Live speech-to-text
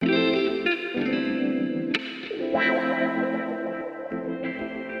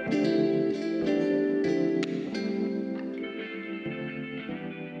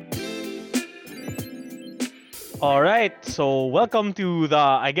All right, so welcome to the,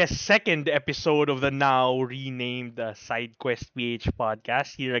 I guess, second episode of the now renamed Sidequest PH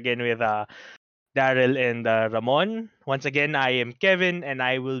podcast. Here again with Daryl and Ramon. Once again, I am Kevin, and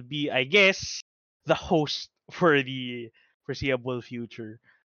I will be, I guess, the host for the foreseeable future.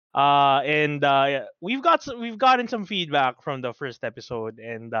 And we've gotten some feedback from the first episode,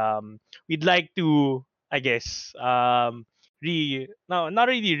 and we'd like to, I guess, no, not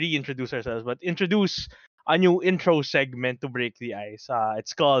really reintroduce ourselves, but introduce a new intro segment to break the ice.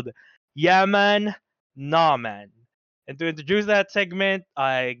 It's called Yeah Man, Nah Man. And to introduce that segment,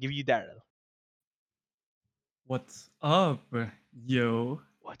 I give you Daryl. What's up, yo?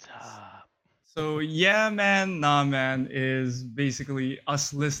 What's up? So yeah, man, nah, man is basically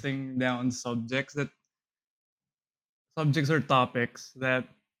us listing down subjects or topics that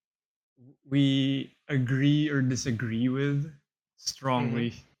we agree or disagree with Mm-hmm.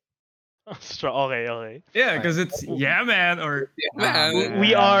 strongly. Okay, okay. Yeah, Alright. because it's yeah, man or Yeah, nah,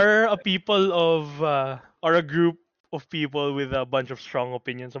 We man. are a people of, or a group of people with a bunch of strong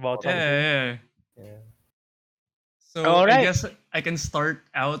opinions about something. Yeah, yeah. Yeah. So All I right. guess I can start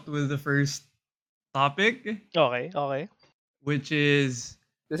out with the first topic, Okay. Okay. which is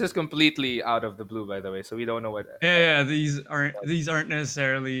This is completely out of the blue, by the way, so we don't know what. yeah, these aren't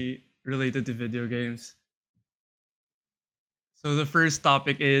necessarily related to video games. So the first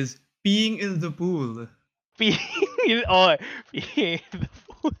topic is peeing in the pool. Oh, peeing in the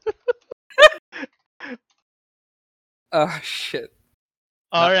pool. Shit.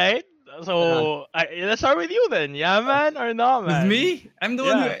 All Not, right. not, So let's start with you then. Yeah, man or no, With man? me,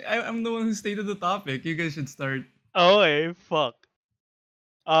 Yeah. I'm the one who stated the topic. You guys should start. Okay. Fuck.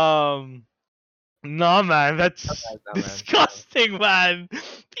 Um. No, man. That's not, man. disgusting, man.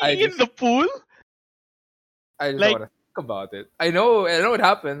 I Peeing in just, the pool. I just don't Like, want to think about it. I know it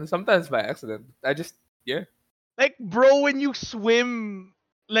happens sometimes by accident. Yeah. bro, when you swim,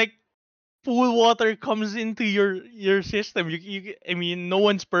 like pool water comes into your system. I mean, no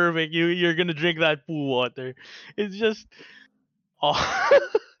one's perfect. You're gonna drink that pool water. It's just oh,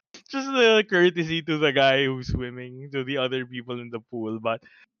 just a courtesy to the guy who's swimming, to the other people in the pool. But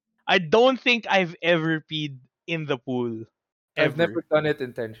I don't think I've ever peed in the pool, I've ever. never done it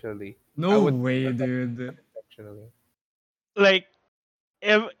intentionally. I No would way, never done dude. it intentionally. Like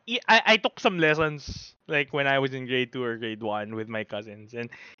I took some lessons like when I was in grade 2 or grade 1 with my cousins, and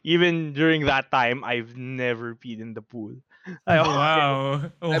even during that time I've never peed in the pool. I, Wow,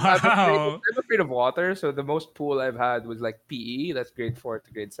 I'm afraid. wow. I'm afraid of water. So the most pool I've had was like PE. That's grade 4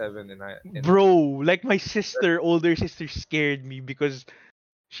 to grade 7, and in bro, like my sister, older sister scared me because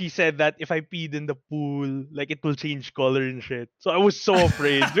she said that if I peed in the pool, like it will change color and shit. So I was so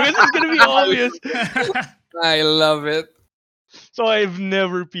afraid because it's gonna be obvious. I love it. So I've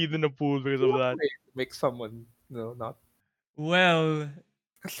never peed in a pool because of What that. way to make someone not Well,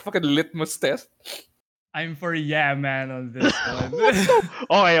 That's fucking litmus test. I'm for yeah, man on this one. So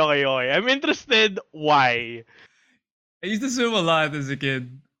okay, okay, okay. I'm interested. Why? I used to swim a lot as a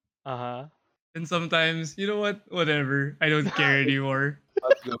kid, Uh huh. and sometimes, you know what? Whatever. I don't care anymore.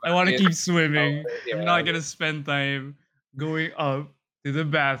 Let's go I back want to in. keep swimming. I'm Yeah. not gonna spend time going up to the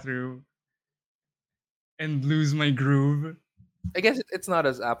bathroom and lose my groove. I guess it's not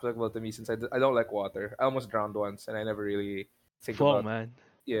as applicable to me since I don't like water. I almost drowned once, and I never really think Fuck, about. man.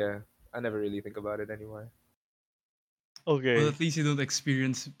 Yeah, I never really think about it anymore. Well, Okay. at least you don't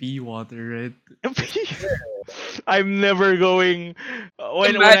experience pee water, right? I'm never going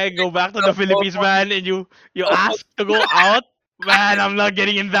when I Imagine go back to the yourself Philippines, man, and you almost ask to go out, man. I'm not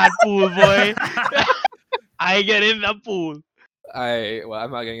getting in that pool, boy. I get in the pool.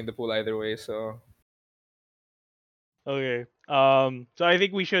 I'm not getting in the pool either way. So Okay. So I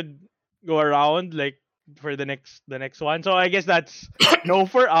think we should go around like for the next one. So I guess that's no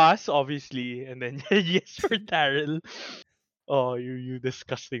for us, obviously, and then yes for Daryl. Oh, you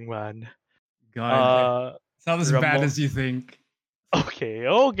disgusting man. God, Uh, it's not as bad Ramo. as you think. Okay,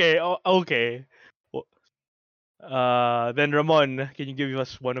 okay, okay. Well, then Ramon, can you give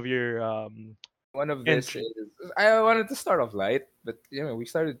us one of your one of this entry? is I wanted to start off light, but we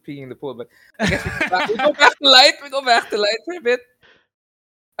started peeing in the pool. But I guess we go back to light. We go back to light for a bit.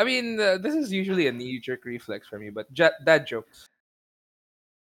 I mean, this is usually a knee jerk reflex for me, but dad jokes.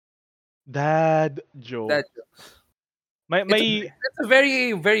 Dad joke. Dad jokes. My It's my it's a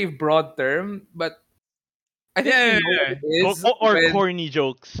very very broad term, but I think we Yeah, know what yeah, it or, is or when corny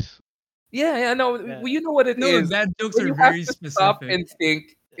jokes. yeah, no, Yeah. you know what it no, is dad jokes when are you have very to stop specific. and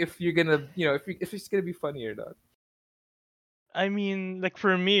think if you're gonna if it's gonna be funny or not. I mean, like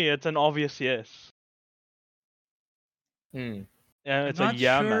for me, it's an obvious yes. Hmm. Yeah, I'm it's a not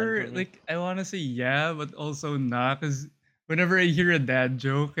yeah man for sure. me. Like, I want to say yeah, but also not. Because whenever I hear a dad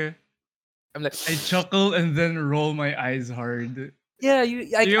joke, I'm like, I chuckle and then roll my eyes hard. yeah, You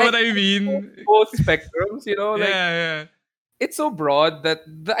know I what I mean? both spectrums, you know, like Yeah, it's so broad that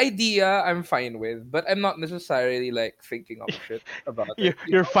the idea I'm fine with, but I'm not necessarily like thinking up shit about it. You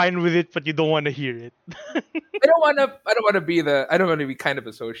You're know, fine with it, but you don't want to hear it. I don't wanna be I don't wanna be kind of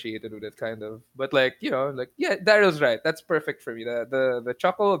associated with it kind of. But like, you know, like yeah, Daryl's right. That's perfect for me. The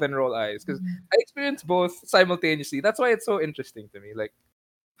chuckle then roll eyes. Because I experience both simultaneously. That's why it's so interesting to me. Like,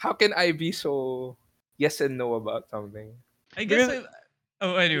 how can I be so yes and no about something? I guess Because I.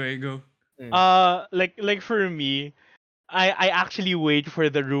 Oh, anyway, go. Mm, like for me, I actually wait for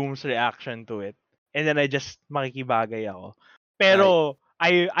the room's reaction to it. And then I just makikibagay ako. right. Pero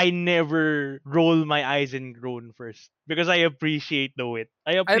I never roll my eyes and groan first because I appreciate the wit.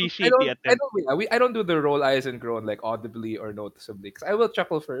 I appreciate the I attempt. don't yeah, I don't do the roll eyes and groan like audibly or noticeably. Because I will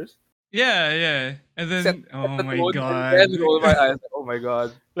chuckle first, Yeah, yeah. And then, set oh the my tone, and god. then roll my eyes. Like, oh my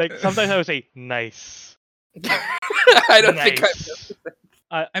god. Like sometimes I would say nice, I don't think I nice.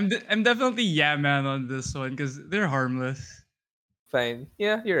 Uh, I'm definitely yeah man on this one because they're harmless. fine.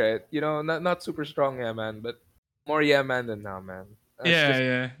 Yeah, you're right. You know, not super strong yeah man, but more yeah man than now man. That's Yeah, just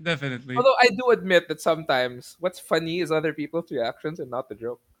yeah, definitely. although I do admit that sometimes what's funny is other people's reactions and not the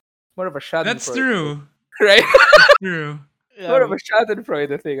joke. More of a That's Schadenfreude thing, true. right? That's true. More of yeah, a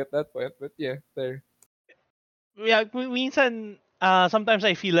Schadenfreude thing at that point. But yeah, there. yeah, minsan sometimes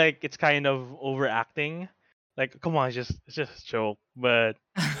I feel like it's kind of overacting. Like come on, it's just a joke, but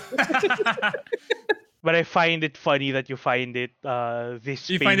I find it funny that you find it this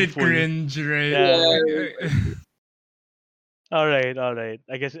You find it painful. cringe, right? Yeah. Yeah. All right.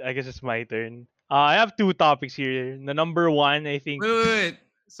 I guess it's my turn. I have two topics here. The number one, I think. Wait.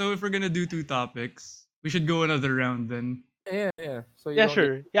 So if we're gonna do two topics, we should go another round then. Yeah. So you Yeah, don't get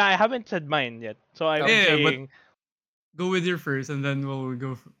sure. Yeah, I haven't said mine yet. So I'm okay. Yeah, but saying, go with your first, and then we'll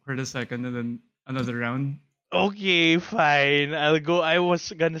go for the second, and then another round. okay, fine. I'll go. I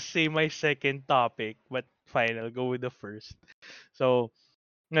was gonna say my second topic, but fine. I'll go with the first. So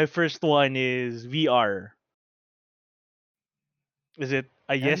my first one is VR. Is it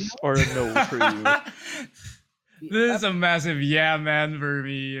a Yeah, yes or a no for you? This is a massive yeah man for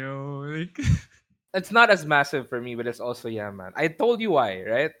me, yo. Like, it's not as massive for me, but it's also yeah, man. I told you why,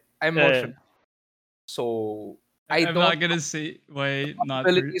 right? I'm Uh, motion, so I I'm don't. not gonna say why not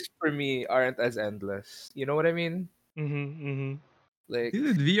for. Possibilities for me aren't as endless. You know what I mean? mm-hmm. Like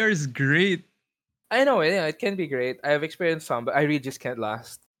Dude, VR is great. I know, yeah, it can be great. I have experienced some, but I really just can't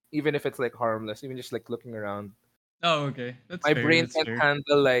last. Even if it's like harmless, even just like looking around, Oh, okay. That's my fair. brain That's can't fair.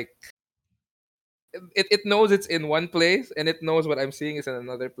 handle like it knows it's in one place and it knows what I'm seeing is in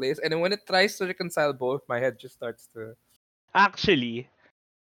another place. And then when it tries to reconcile both, my head just starts to. Actually,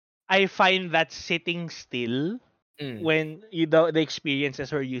 I find that sitting still Mm. when the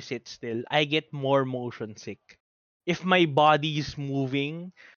experiences where you sit still, I get more motion sick. If my body is moving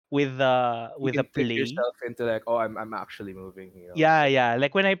You with the can trick play, yourself into like, oh, I'm actually moving. You know, yeah, so yeah.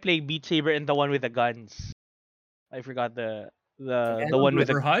 Like when I play Beat Saber and the one with the guns, I forgot I the don't one do with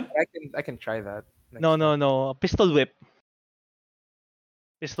it. the Super hot? I can try that no next time. no no pistol whip,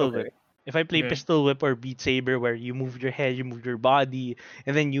 pistol whip. Okay. If I play Okay. pistol whip or Beat Saber, where you move your head, you move your body,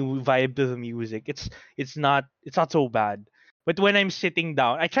 and then you vibe to the music, it's not so bad. But when I'm sitting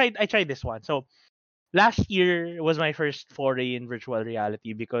down, I tried this one. So last year was my first foray in virtual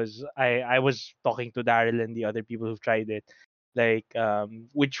reality because I was talking to Daryl and the other people who've tried it. Like,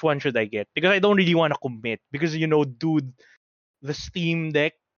 which one should I get? Because I don't really want to commit. Because dude, the Steam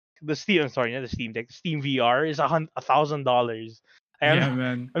Deck, the Steam, I'm sorry, not the Steam Deck, Steam VR is $1,000. I'm Yeah,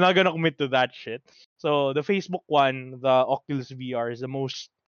 man. I'm not gonna commit to that shit. So the Facebook one, the Oculus VR, is the most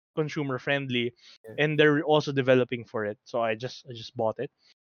consumer friendly, Yeah. and they're also developing for it. So I just bought it,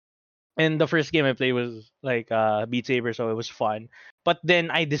 and the first game I played was like Beat Saber, so it was fun. But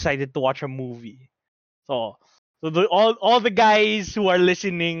then I decided to watch a movie. So all the guys who are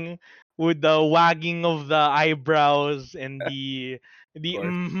listening with the wagging of the eyebrows and Of the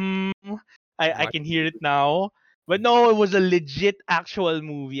course. I can hear it now. But no, it was a legit actual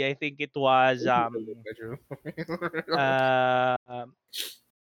movie. I think it was Bedroom. uh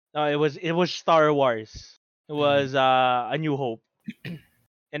no, it was Star Wars. It Mm. was A New Hope,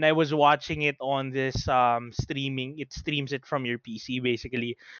 and I was watching it on this streaming. It streams it from your PC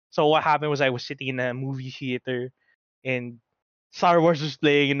basically. So what happened was I was sitting in a movie theater, and Star Wars was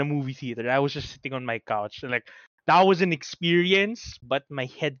playing in the movie theater. I was just sitting on my couch, and like that was an experience, but my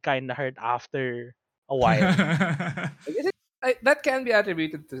head kind of hurt after a while. I guess that can be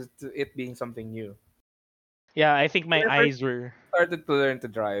attributed to it being something new. Yeah, I think my When I first eyes were started to learn to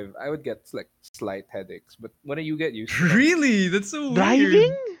drive, I would get like slight headaches. But when you get used to them, Really? That's so driving.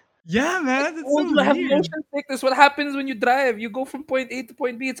 weird. Yeah, I man, that's told so you I have weird. motion sickness. What happens when you drive? You go from point A to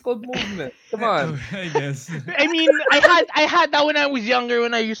point B. It's called movement. Come Oh, on. I guess. I mean, I had that when I was younger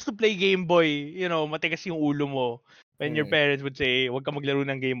when I used to play Game Boy. You know, matigas yung ulo mo. When your Mm. parents would say, "Wag ka maglaro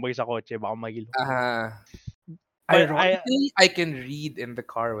ng Game Boy sa kotse, baka mahilo." Uh, But I Ironically, I can read in the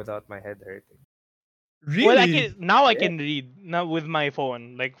car without my head hurting. well, I Really? can now I Yeah. can read now with my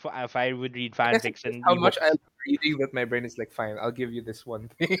phone. Like if I would read I guess it's fanfics just and how much I ebooks, love reading that my brain is like, fine, I'll give you this one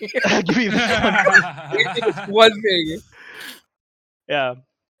thing. I'll give you this one. This one thing. Yeah.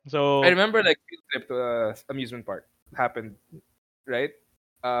 I So remember like field trip to amusement park happened, right?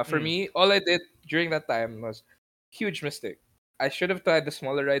 For mm, me, all I did during that time was huge mistake. I should have tried the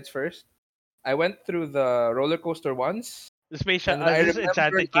smaller rides first. I went through the roller coaster once, the space and then is this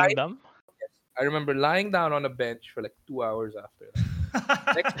Enchanted Kingdom? I remember lying down on a bench for like 2 hours after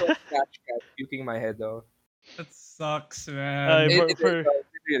that, next to a trash can, puking my head off. That sucks, man. It, For it really for does.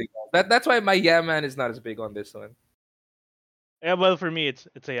 It really does. That's why my yeah man is not as big on this one. yeah, well for me it's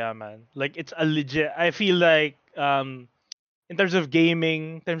a yeah man. Like it's a legit. I feel like in terms of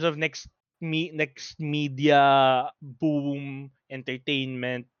gaming, in terms of next media boom,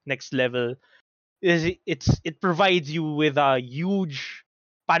 entertainment, next level, it provides you with a huge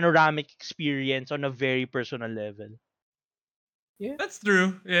panoramic experience on a very personal level. Yeah, That's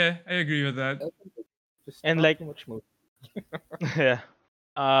true. Yeah, I agree with that. just And not like too much movie. yeah.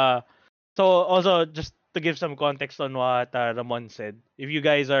 Uh so also just to give some context on what Ramon said, if you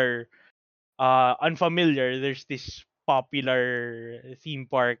guys are unfamiliar, there's this popular theme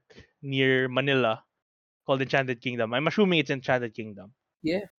park near Manila called Enchanted Kingdom. I'm assuming it's Enchanted Kingdom.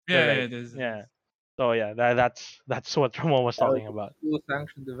 Yeah, Is that Yeah, yeah, right? it is. It is. Yeah. So yeah, that's what Ramon was that was talking a about. school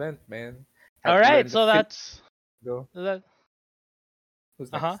sanctioned event, man. All Had to right, learn the so fit. that's Go. that.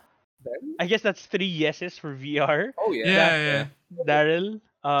 Who's Uh huh. next? Then? I guess that's three yeses for VR. Oh yeah, Da- Yeah, yeah. yeah.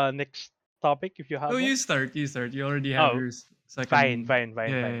 Daryl, next topic if you No, have one. you start. You start. You already have Oh, your fine, second. fine, fine,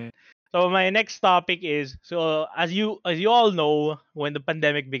 Yeah, fine. yeah, So my next topic is so as you all know, when the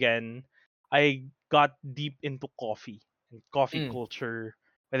pandemic began, I got deep into coffee and coffee Mm. culture,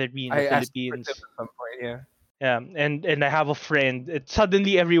 whether it be in the I asked for tips Philippines. at some point. Yeah. Yeah, and I have a friend.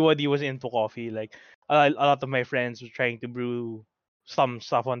 Suddenly everybody was into coffee. Like a lot of my friends were trying to brew some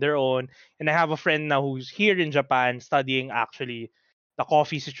stuff on their own, and I have a friend now who's here in Japan studying actually the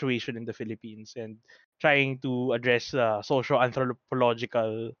coffee situation in the Philippines and trying to address social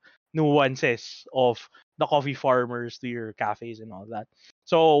anthropological nuances of the coffee farmers to your cafes and all that.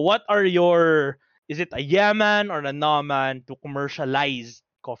 So, what are your is it a yaman or a naman to commercialize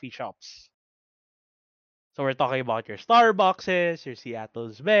coffee shops? So we're talking about your Starbuckses, your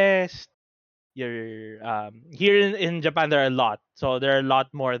Seattle's Best, your here in Japan there are a lot. So there are a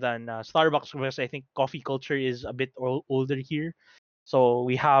lot more than Starbucks because I think coffee culture is a bit older here. So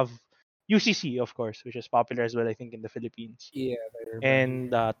we have UCC of course, which is popular as well I think in the Philippines. Yeah, I remember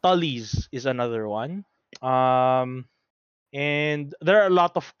And here. Tully's is another one. Um and there are a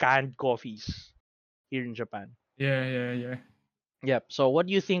lot of canned coffees here in Japan. yeah, yeah, yeah. Yep. So what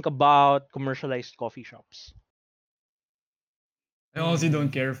do you think about commercialized coffee shops? I honestly don't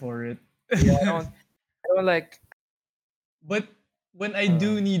care for it. Yeah, I don't like. But when I Uh,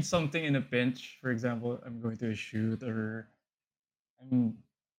 do need something in a pinch, for example, I'm going to a shoot or I'm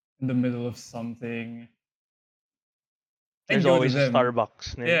in the middle of something, I'd There's go to always a them.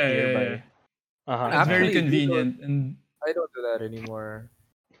 Starbucks Yeah, yeah, yeah. nearby. Uh-huh. It's very actually, convenient and I don't do that anymore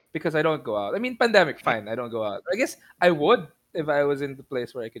because I don't go out. I mean, pandemic, fine. I don't go out. I guess I would if I was in the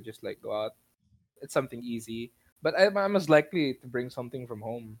place where I could just like go out. It's something easy, but I'm as likely to bring something from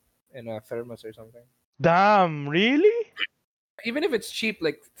home in a thermos or something. Damn, really? Even if it's cheap,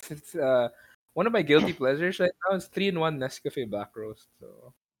 like one of my guilty pleasures right now is 3-in-1 Nescafe Black Roast.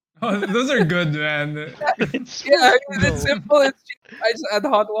 So oh, those are good, man. It's yeah, I mean, it's no. simple. It's cheap. I just add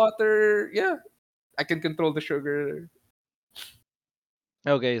hot water. Yeah, I can control the sugar.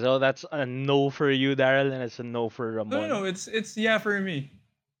 Okay, so that's a no for you, Daryl, and it's a no for No, no, no. Ramon. It's yeah for me.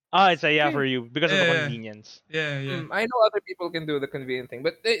 Ah, it's a yeah Okay. for you because of the Yeah, convenience. yeah, yeah. I know other people can do the convenient thing,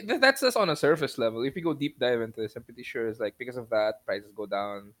 but that's just on a surface level. If you go deep dive into this, I'm pretty sure it's like because of that, prices go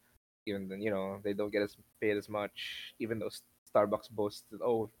down. Even then, they don't get as paid as much. Even though Starbucks boasts that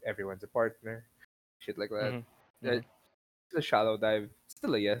everyone's a partner, shit like that. Hmm. Hmm. It's a shallow dive.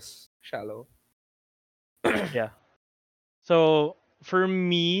 Still a yes, shallow. Yeah. So for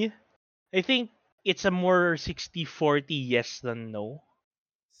me, I think it's a more 60-40 yes than no.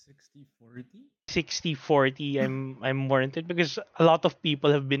 60/40. 60-40 I'm more into it because a lot of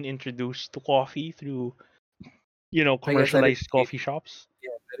people have been introduced to coffee through I guess that is commercialized the gate. coffee shops. Yeah,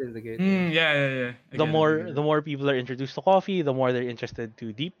 that is the gateway. Yeah. I The get it. I get more it. the more people are introduced to coffee, the more they're interested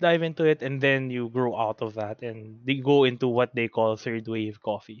to deep dive into it, and then you grow out of that and they go into what they call third wave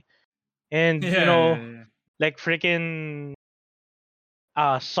coffee. And Yeah. like freaking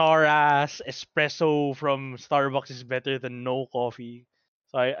sour-ass espresso from Starbucks is better than no coffee.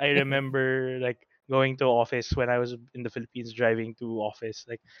 So I remember like going to office when I was in the Philippines, driving to office.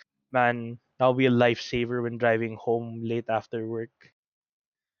 Like, man, that'll be a lifesaver when driving home late after work.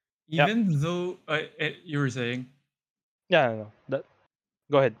 Yep. Even though you were saying, Yeah, no, that.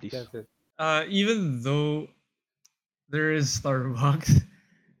 Go ahead, please. That's it. even though there is Starbucks,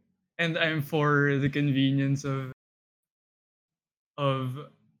 and I'm for the convenience of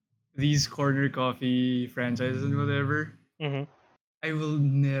these corner coffee franchises and whatever, Hmm. I will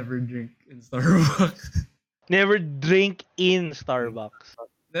never drink in Starbucks. Never drink in Mm. Starbucks.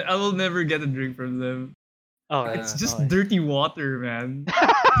 I will never get a drink from them. Okay, It's just okay. dirty water, man.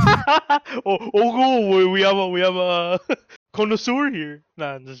 We have a connoisseur here.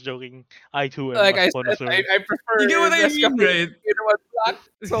 Nah, I'm just joking. I too am Like a I said, connoisseur. I prefer You get what I mean, Nescafe right? in one black,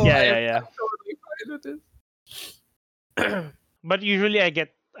 so Yeah, I'm yeah, yeah. totally fine with this. But usually I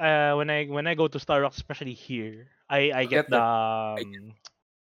get when I go to Starbucks, especially here, I get Get the the I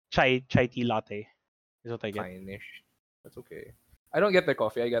get chai tea latte. Is what I get. fine-ish. That's okay. I don't get their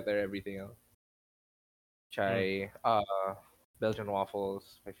coffee. I get their everything else. Mm. Chai, Belgian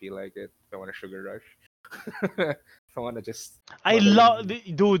waffles. If I feel like it. If I want a sugar rush. If I want to just I love, bubbly.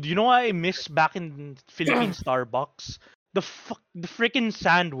 dude. You know what I miss back in Philippine Starbucks? The freaking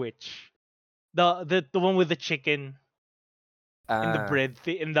sandwich. The one with the chicken in the Ah, bread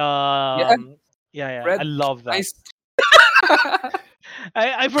in the yeah, yeah. I bread. love that. Nice.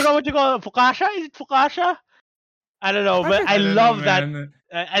 I forgot what you call it. Focaccia? Is it focaccia? I don't know, but Actually, I I don't know, love that. man.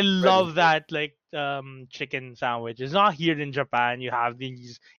 I bread is love that like chicken sandwich. It's not here in Japan. You have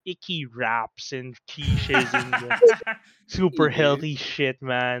these icky wraps and quiches and the super good, dude. healthy shit,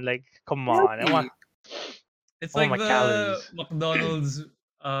 man. Like, come on, Healthy. It's I want like my the calories. McDonald's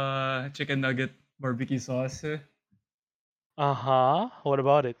chicken nugget barbecue sauce. Uh huh. What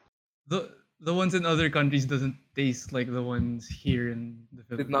about it? The ones in other countries doesn't taste like the ones here in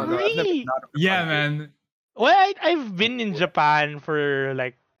the Did not know. I've Philippines. never been Really? out of the Yeah, country. man. Well, I've been in Japan for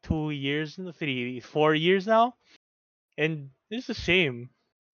like 2 years, 4 years now, and it's the same.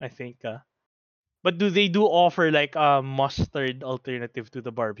 I think. But do offer like a mustard alternative to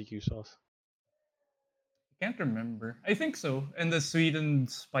the barbecue sauce? I can't remember. I think so. And the sweet and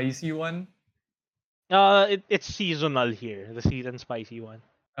spicy one. It's seasonal here, the sweet and spicy one.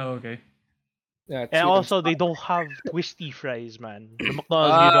 Oh, okay. Yeah, it's And sweet and also they spicy. don't have twisty fries, man. The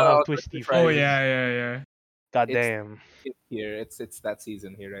McDonald's here don't have Oh, twisty twisted Oh fries. fries. yeah. God It's damn. here. It's that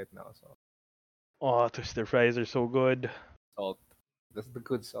season here right now. So Oh, twister fries are so good. salt. That's the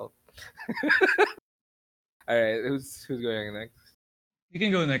good salt. All right, who's going next? You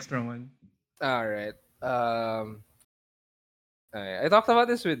can go next, Roman. All right. I talked about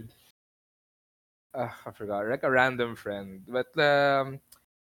this with I forgot, like a random friend, but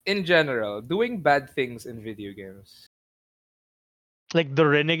in general, doing bad things in video games. Like the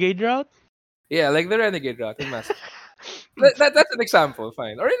renegade route? Yeah, like the Renegade route in Mass Effect. That's an example,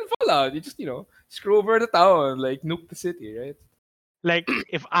 fine. Or in Fallout, you just screw over the town, like nuke the city, right? Like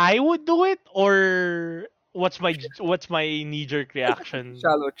if I would do it, or what's my knee jerk reaction?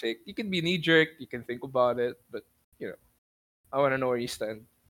 Shallow chick. You can be knee jerk, you can think about it, but you know, I want to know where you stand.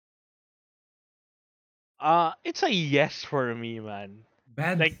 It's a yes for me, man.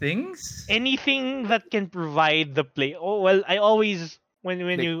 Bad Like things? anything that can provide the play. Oh well, I always when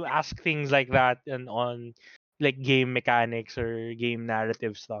Like, you ask things like that and on like game mechanics or game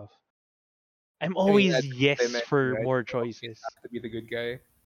narrative stuff, I'm I mean, always that's what I yes mentioned, for right? more You always choices. have to be the good guy.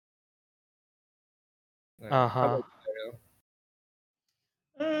 Uh How huh. about you,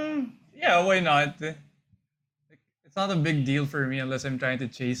 Daryl? Yeah, why not? Like, it's not a big deal for me unless I'm trying to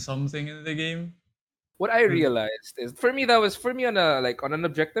chase something in the game. What I But realized is for me that was for me on a like on an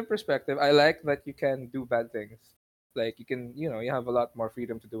objective perspective, I like that you can do bad things. Like you can, you have a lot more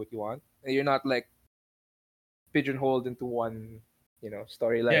freedom to do what you want. And you're not like pigeonholed into one,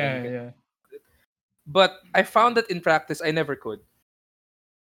 storyline and you yeah, can. yeah. But I found that in practice I never could.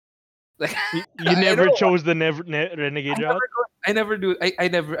 Like You I don't never know why. chose the renegade I route. never could. I never do.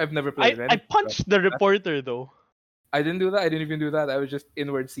 I've never played I Renegade. punched the reporter though. I didn't do that. I didn't even do that. I was just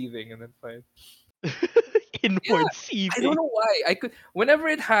inward seething and then fine. Yeah, Inward I don't seething. know why. I could whenever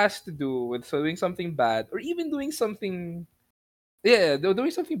it has to do with doing something bad or even doing something. Yeah,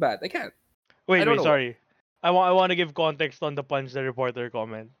 doing something bad. I can't. I Wait, don't wait, know why. sorry. I want to give context on the punch the reporter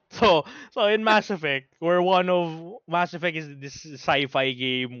comment. So in Mass Effect, where one of Mass Effect is this sci-fi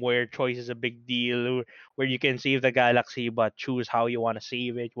game where choice is a big deal, where you can save the galaxy but choose how you want to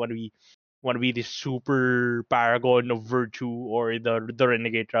save it. Want to be this super paragon of virtue, or the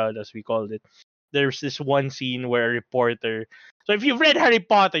renegade route as we called it. There's this one scene where a reporter. So if you've read Harry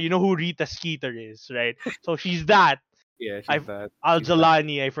Potter, you know who Rita Skeeter is, right? So she's that. Yeah, I she's that. She's that.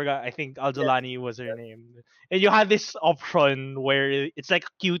 Aljalani, I forgot. I think Yes. Aljalani was her name. And you have this option where it's like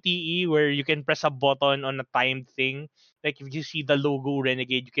QTE, where you can press a button on a timed thing. Like if you see the logo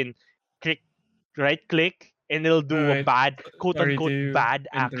Renegade, you can click right click and it'll All do a right. bad quote Sorry unquote to bad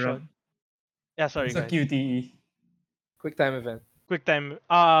interrupt. action. Yeah, sorry It's a guys. QTE. Quick time event. Quick time.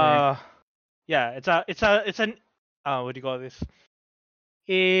 Correct. Yeah, it's an what do you call this?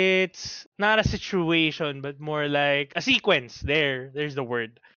 It's not a situation, but more like a sequence. There's the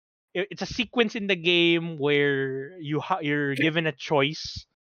word. It's a sequence in the game where you're given a choice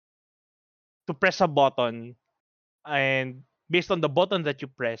to press a button, and based on the button that you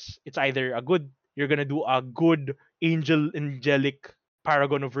press, it's either a good you're gonna do a good angelic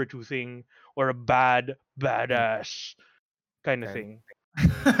paragon of virtue thing, or a bad Mm, badass kind of kind thing.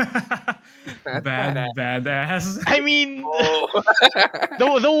 Bad, Bad badass. I mean, Oh.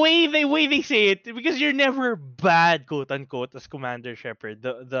 the way they say it, because you're never bad, quote unquote, as Commander Shepard,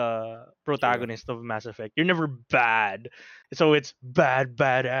 the True. protagonist of Mass Effect. You're never bad, so it's bad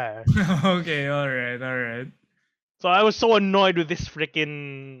badass. Okay, all right. So I was so annoyed with this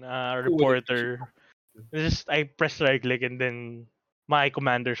freaking Who wouldn't be? reporter. I pressed right click, and then my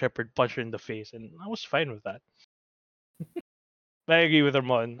Commander Shepard punched her in the face, and I was fine with that. But I agree with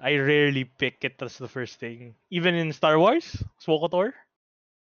Ramon. I rarely pick it as the first thing, even in Star Wars, Swokotor.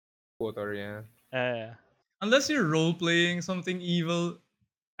 Kotor, yeah. Uh, Unless you're role playing something evil,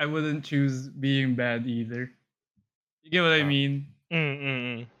 I wouldn't choose being bad either. You get what I Uh, mean? mm, mm,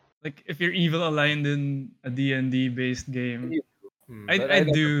 mm. Like if you're evil aligned in a D&D based game, you do. But I'd, I I'd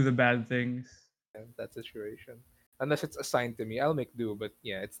don't do the bad things. have that situation. Unless it's assigned to me, I'll make do. But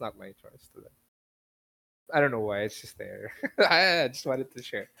yeah, it's not my choice to that. I don't know why. It's just there. I just wanted to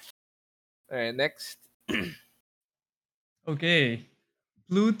share. All right, next. Okay.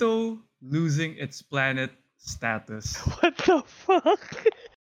 Pluto losing its planet status. What the fuck?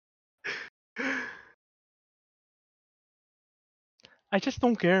 I just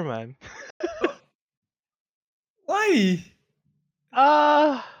don't care, man. Oh, why?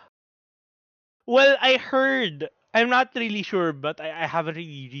 Uh well, I heard. I'm not really sure, but I haven't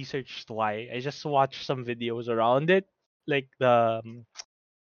really researched why. I just watched some videos around it, like the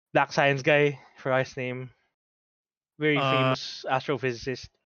Black Science guy, I forgot his name, very Uh, famous astrophysicist.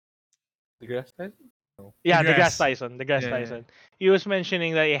 The grass type? No. Yeah, deGrasse Degrasse. Tyson. deGrasse Yeah, yeah. Tyson. He was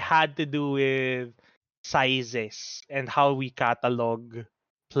mentioning that it had to do with sizes and how we catalog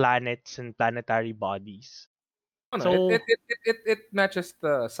planets and planetary bodies. Oh no, it So, it, it, it, it it matches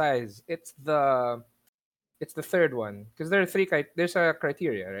the size. It's the third one because there are there's a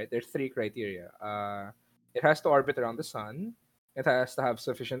criteria, right? There's three criteria. It has to orbit around the sun. It has to have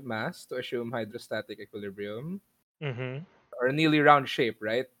sufficient mass to assume hydrostatic equilibrium mm-hmm. or a nearly round shape,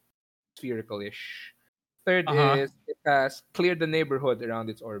 right? Spherical-ish. Third Uh huh. is it has cleared the neighborhood around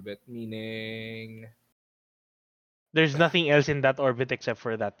its orbit, meaning There's nothing else in that orbit except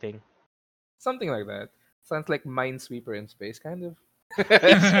for that thing. something like that. Sounds like Minesweeper in space, kind of.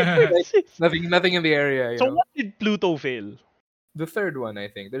 It's like nothing in the area, you So know. what did Pluto fail? The third one, I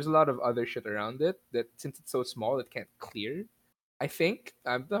think. There's a lot of other shit around it that since it's so small, it can't clear. I think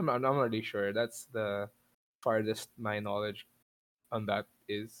I'm not really sure. That's the farthest my knowledge on that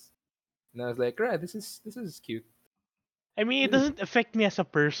is. And I was like, right, this is cute. I mean, it This is, doesn't affect me as a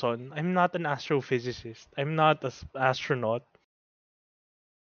person. I'm not an astrophysicist. I'm not an astronaut.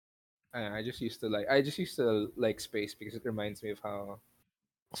 I just used to like space because it reminds me of how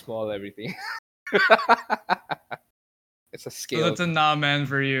small everything. It's a So scale. that's a nah man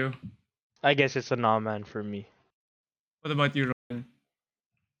for you. I guess it's a nah man for me. What about you, Roman?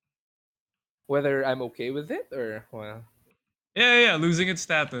 Whether I'm okay with it or well, Yeah, losing its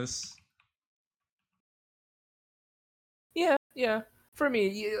status. yeah. For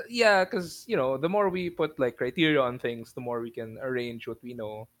me, yeah, because the more we put like criteria on things, the more we can arrange what we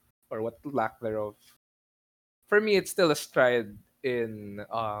know or what lack thereof. For me, it's still a stride in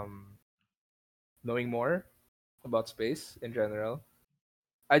knowing more about space in general.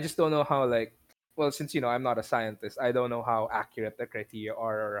 I just don't know how well, since I'm not a scientist, I don't know how accurate the criteria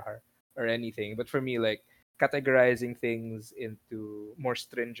or anything. But for me, like categorizing things into more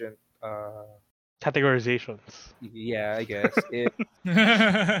stringent, Categorizations. yeah, I guess it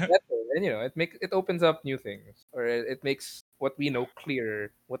uh better. and it opens up new things, or it makes what we know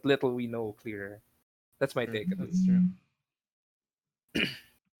clearer, what little we know clearer. That's my True. take at That's least. true.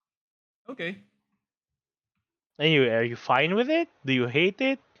 Okay. Anyway, are you fine with it? Do you hate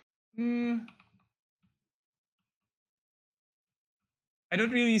it? Mm, I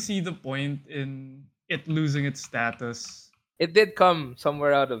don't really see the point in it losing its status. It did come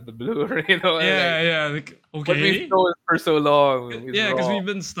somewhere out of the blue, like Yeah, like what we've okay. known for so long is Yeah, because wrong. we've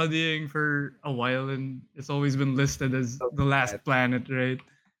been studying for a while and it's always been listed as So the bad. last planet, right?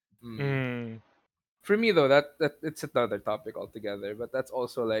 Mm. Mm. For me though, that it's another topic altogether. But that's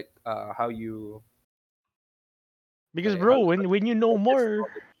also like how you Because like how bro, you when you know spread this more,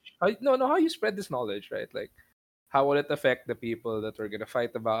 knowledge. No, how you spread this knowledge, right? Like how will it affect the people that were gonna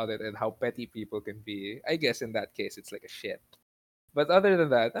fight about it, and how petty people can be. I guess in that case, it's like a shit. But other than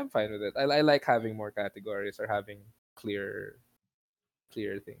that, I'm fine with it. I like having more categories or having clear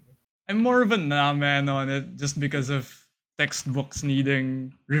things. I'm more of a nah man on it just because of textbooks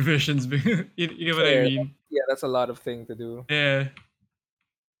needing revisions. You know what I Fair. mean? Yeah, that's a lot of thing to do. Yeah.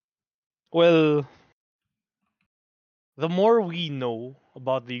 well, the more we know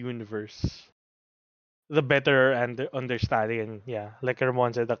about the universe, the better and understanding. And yeah, like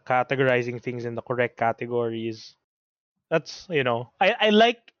Ramon said, the categorizing things in the correct categories. That's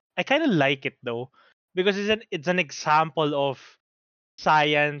I kind of like it though, because it's an example of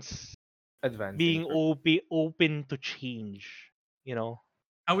science Advancing. being open to change. You know,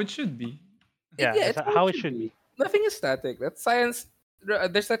 How it should be. yeah, Yeah, it's it's how it how it should should be. be. Nothing is static. That's science.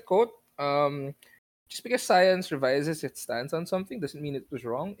 There's that quote. Just because science revises its stance on something doesn't mean it was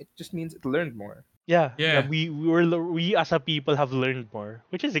wrong. It just means it learned more. Yeah, Yeah. we as a people have learned more,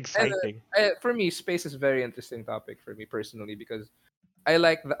 which is And exciting. for me, space is a very interesting topic for me personally because I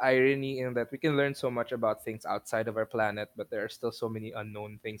like the irony in that we can learn so much about things outside of our planet, but there are still so many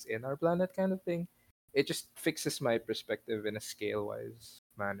unknown things in our planet, kind of thing. It just fixes my perspective in a scale wise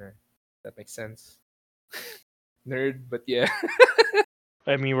manner. That makes sense. Nerd, but yeah.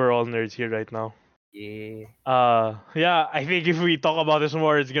 I mean, we're all nerds here right now. Yeah. Yeah, I think if we talk about this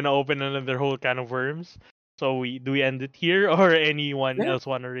more, it's gonna open another whole can of worms. So we end it here, or anyone Yeah. else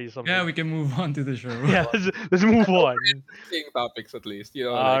wanna raise Yeah, something? we can move on to the show. Yeah, let's move on. Seeing topics at least, like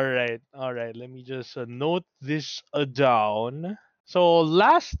All right. Let me just note this down. So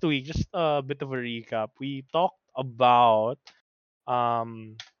last week, just a bit of a recap. We talked about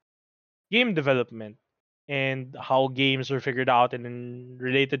um game development and how games were figured out, and then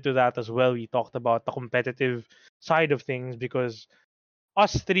related to that as well, we talked about the competitive side of things because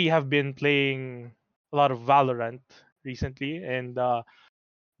us three have been playing a lot of Valorant recently, and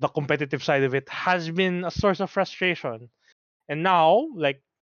the competitive side of it has been a source of frustration. And now, like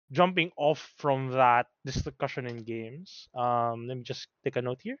jumping off from that discussion in games, let me just take a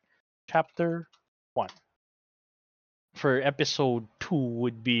note here. Chapter 1 for episode 2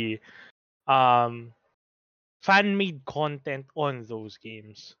 would be um fan made content on those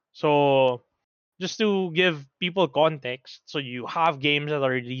games. So just to give people context, so you have games that are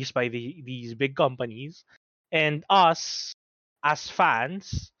released by these big companies, and us as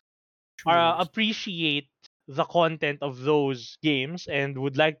fans choose. appreciate the content of those games and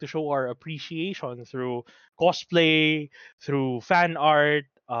would like to show our appreciation through cosplay, through fan art,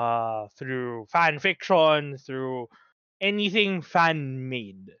 through fan fiction, through anything fan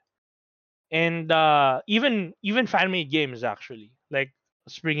made, and even fan made games actually, like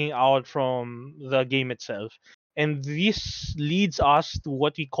springing out from the game itself. And this leads us to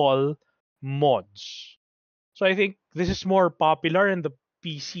what we call mods. So I think this is more popular in the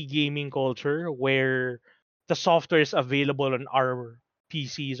PC gaming culture, where the software is available on our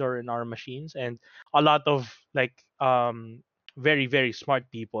PCs or in our machines, and a lot of like very very smart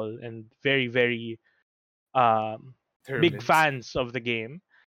people and very very um big Determined. fans of the game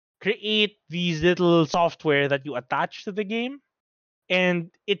create these little software that you attach to the game, and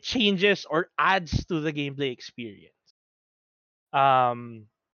it changes or adds to the gameplay experience. Um,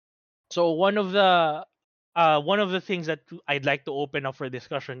 so one of the things that I'd like to open up for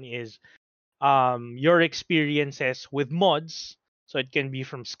discussion is your experiences with mods. So it can be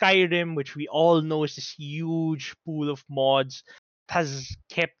from Skyrim, which we all know is this huge pool of mods, has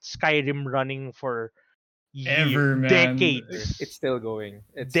kept Skyrim running for Ever, man. It's decades, still going.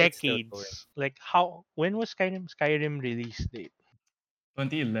 It's still going. decades. Like how when was Skyrim release date?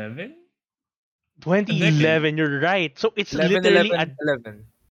 2011? A decade. 2011. You're right. So it's 11, literally 11, 11.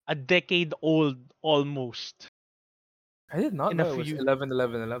 a decade old almost. I did not In a know it was few 11,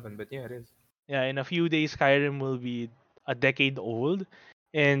 11, 11. But yeah, it is. yeah, in a few days Skyrim will be a decade old,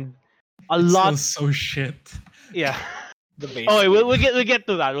 and a It's still lot so shit. yeah. the base Oh, game. we'll get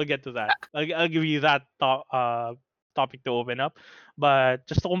to that. We'll get to that. I'll give you that topic to open up. But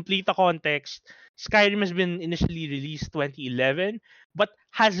just to complete the context, Skyrim has been initially released 2011, but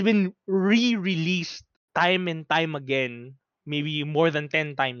has been re-released time and time again, maybe more than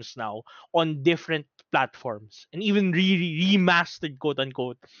 10 times now on different platforms, and even remastered, quote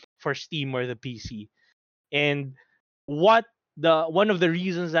unquote, for Steam or the PC. And what the one of the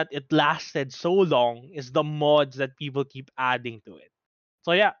reasons that it lasted so long is the mods that people keep adding to it.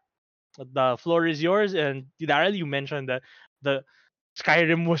 So yeah, the floor is yours. And Daryl, you mentioned that the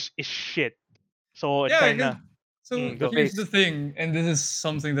Skyrim was is shit. So it Yeah, kind 'cause- of so The go. here's base. the thing, and this is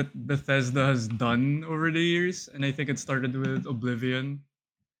something that Bethesda has done over the years, and I think it started with Oblivion,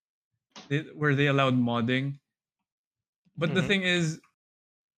 where they allowed modding. But the Hmm. thing is,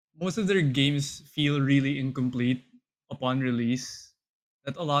 most of their games feel really incomplete upon release.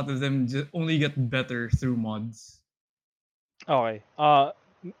 That a lot of them only get better through mods. Okay.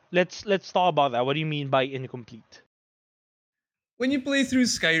 Let's talk about that. What do you mean by incomplete? When you play through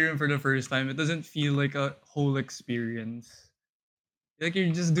Skyrim for the first time, it doesn't feel like a whole experience. Like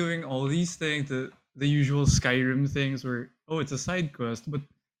you're just doing all these things, the usual Skyrim things where, oh, it's a side quest, but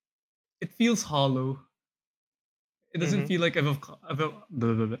it feels hollow. It doesn't Hmm. feel like blah,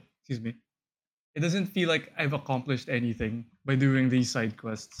 blah, blah. Excuse me. It doesn't feel like I've accomplished anything by doing these side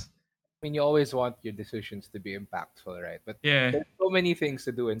quests. I mean, you always want your decisions to be impactful, right? But Yeah, there's so many things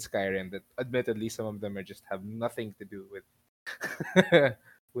to do in Skyrim that, admittedly, some of them are just have nothing to do with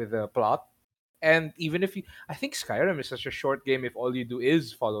with the plot. And even if you, I think Skyrim is such a short game if all you do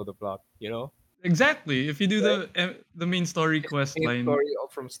is follow the plot. exactly. If you do Right? the main story It's the quest main line, story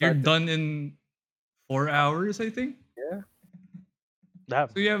from you're start to done in 4 hours, I think. yeah. Damn.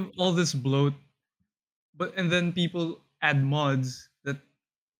 So you have all this bloat, but and then people add mods that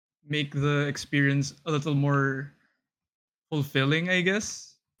make the experience a little more fulfilling, I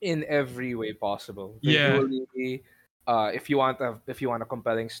guess. In every way possible. Yeah, Visually, if you want a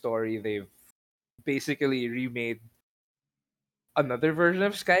compelling story, they've basically remade another version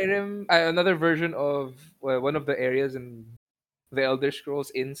of Skyrim, another version of one of the areas in the Elder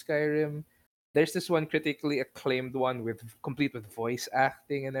Scrolls in Skyrim. There's this one critically acclaimed one with complete with voice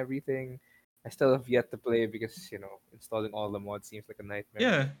acting and everything. I still have yet to play because installing all the mods seems like a nightmare.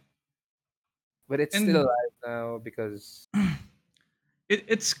 yeah, But it's still and alive now because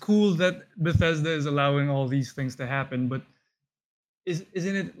it's cool that Bethesda is allowing all these things to happen, but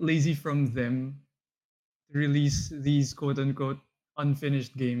isn't it lazy from them to release these quote unquote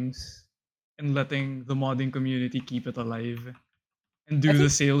unfinished games and letting the modding community keep it alive and I do the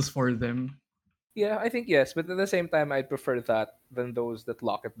think sales for them? yeah, I think yes, but at the same time, I'd prefer that than those that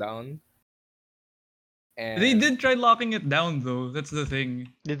lock it down. They And did try locking it down though. That's the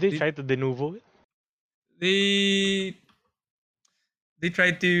thing. Did they They try to de novo it? they they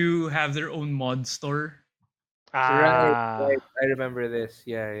tried to have their own mod store, right, Ah. right, I remember this.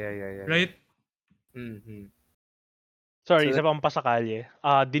 Yeah, yeah, yeah, yeah, yeah. right? Mm-hmm. Sorry, So isa that pang pasakalye.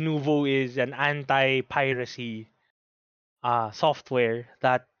 De novo is an anti-piracy software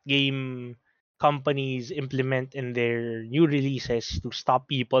that game companies implement in their new releases to stop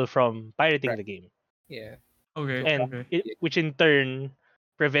people from pirating right, the game, yeah. Okay, So and okay. which in turn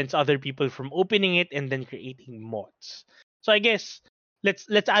prevents other people from opening it and then creating mods. So I guess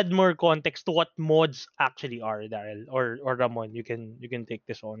let's add more context to what mods actually are, Daryl or Ramon. You can take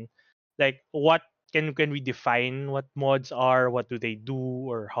this on. Like what can we define what mods are? What do they do,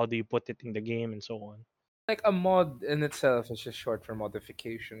 or how do you put it in the game, and so on? like a mod in itself is just short for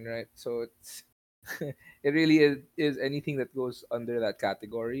modification, right? So it's it really is anything that goes under that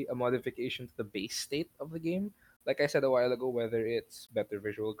category, a modification to the base state of the game. Like I said a while ago, whether it's better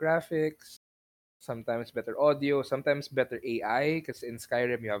visual graphics, sometimes better audio, sometimes better AI, because in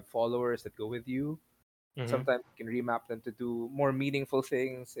Skyrim you have followers that go with you. Mm-hmm. Sometimes you can remap them to do more meaningful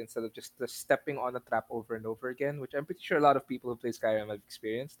things instead of just stepping on a trap over and over again, which I'm pretty sure a lot of people who play Skyrim have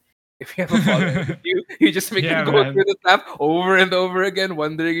experienced. If you have a follower with you, you just make him Yeah, go through man. the trap over and over again,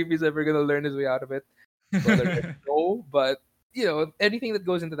 wondering if he's ever gonna learn his way out of it. Spoiler alert, no, but anything that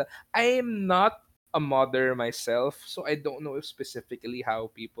goes into that. I am not a modder myself, so I don't know if specifically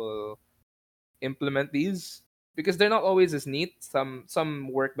how people implement these because they're not always as neat. Some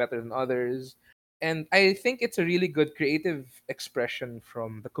work better than others, and I think it's a really good creative expression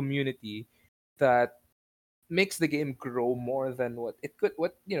from the community that makes the game grow more than what it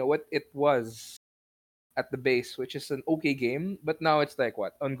was at the base, which is an okay game. But now it's like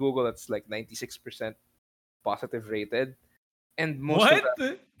what on Google it's like 96% positive rated, and most of What?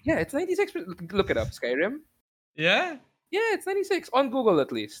 that yeah it's 96%. Look it up, Skyrim. Yeah? Yeah, it's 96 on Google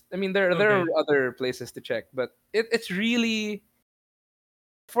at least. I mean, there are Okay. other places to check, but it's really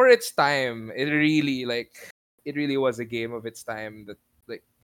for its time. It really was a game of its time that like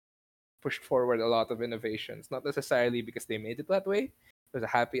pushed forward a lot of innovations. Not necessarily because they made it that way. It was a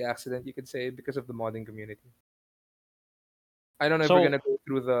happy accident, you could say, because of the modding community. I don't know if we're So gonna go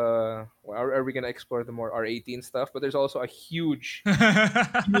through the. Well, are we gonna explore the more R18 stuff? But there's also a huge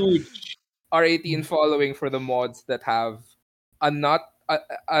R18 following for the mods that have a not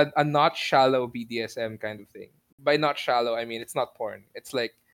a not shallow BDSM kind of thing. By not shallow, I mean it's not porn. It's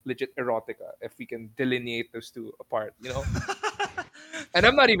like legit erotica. If we can delineate those two apart, you know. And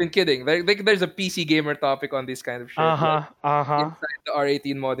I'm not even kidding. There's a PC gamer topic on this kind of shit, like uh-huh. inside the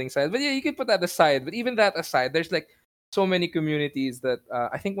R18 modding side. But yeah, you can put that aside. But even that aside, there's like so many communities that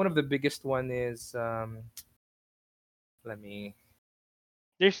I think one of the biggest one is let me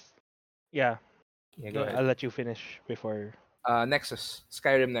There's yeah. yeah, go Yeah, ahead. I'll let you finish before. Nexus,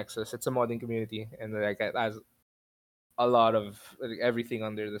 Skyrim Nexus. It's a modding community, and like it has a lot of like, everything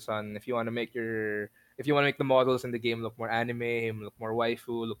under the sun. If you want to make the models in the game look more anime, look more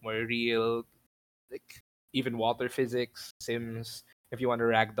waifu, look more real, like even water physics, Sims. If you want to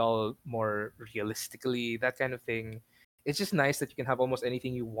ragdoll more realistically, that kind of thing. It's just nice that you can have almost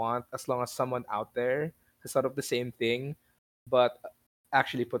anything you want as long as someone out there has thought of the same thing, but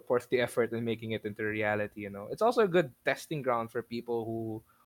actually put forth the effort in making it into reality. It's also a good testing ground for people who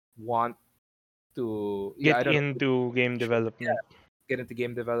want to, yeah, I Get don't know, into game yeah, development. get into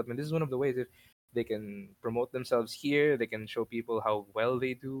game development. This is one of the ways if they can promote themselves here, they can show people how well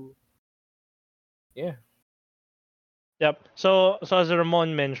they do. Yeah. Yep. So as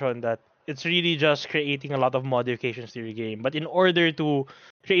Ramon mentioned that it's really just creating a lot of modifications to your game. But in order to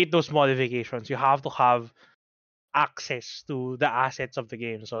create those modifications, you have to have access to the assets of the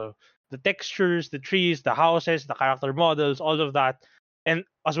game. So the textures, the trees, the houses, the character models, all of that, and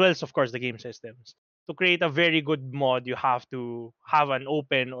as well as of course the game systems. To create a very good mod, you have to have an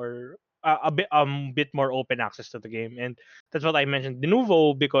open or a bit more open access to the game, and that's what I mentioned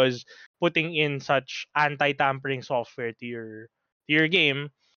Denuvo because putting in such anti-tampering software to your game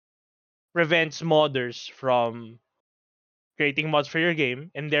prevents modders from creating mods for your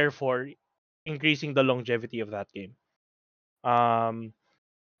game and therefore increasing the longevity of that game. Um,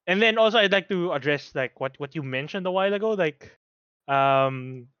 and then also I'd like to address like what you mentioned a while ago, like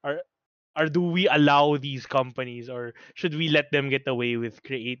um are do we allow these companies or should we let them get away with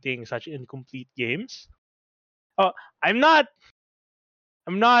creating such incomplete games? Oh, I'm not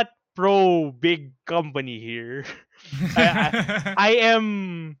I'm not pro big company here. I, I I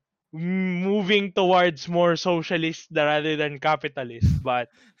am moving towards more socialist rather than capitalist, but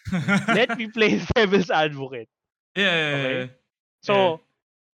let me play devil's advocate. Yeah, Okay? yeah. So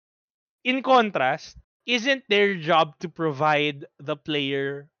in contrast, isn't their job to provide the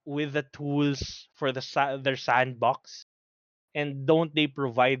player with the tools for their sandbox? And don't they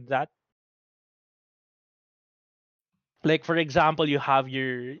provide that? Like for example, you have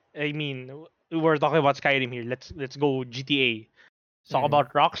your. I mean, we're talking about Skyrim here. Let's go GTA. Let's talk Mhm.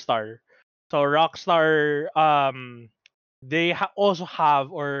 about Rockstar. So Rockstar, they also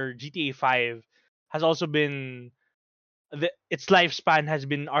have or GTA 5 has also been its lifespan has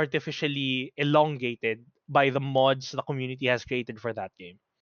been artificially elongated by the mods the community has created for that game.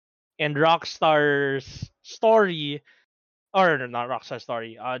 And Rockstar's story, or no, not Rockstar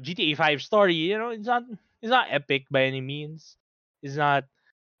story, GTA 5 story, it's not epic by any means. It's not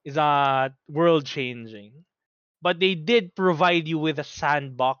it's not world changing. But they did provide you with a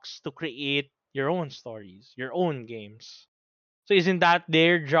sandbox to create your own stories, your own games. So isn't that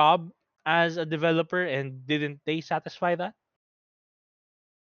their job as a developer and didn't they satisfy that?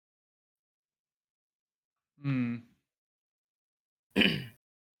 Mm.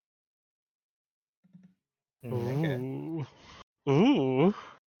 Okay. Ooh. Ooh.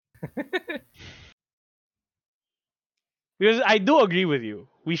 Because I do agree with you.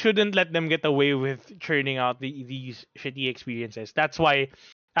 We shouldn't let them get away with churning out these shitty experiences. That's why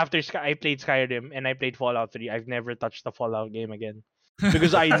after I played Skyrim and I played Fallout 3, I've never touched the Fallout game again.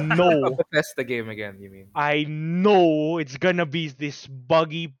 Because I A know, Bethesda game again, you mean? I know it's gonna be this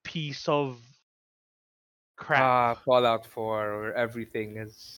buggy piece of crap. Fallout 4, where everything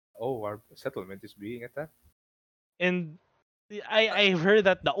is. Oh, our settlement is being attacked. And I've heard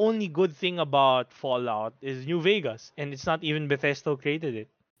that the only good thing about Fallout is New Vegas, and it's not even Bethesda who created it.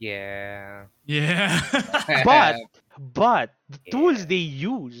 Yeah. Yeah. But the tools Yeah. they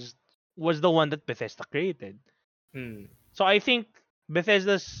used was the one that Bethesda created. Hmm. So I think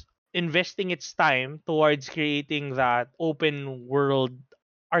Bethesda's investing its time towards creating that open world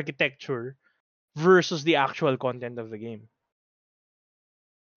architecture versus the actual content of the game.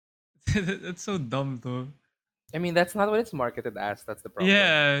 That's so dumb though. I mean, that's not what it's marketed as. That's the problem,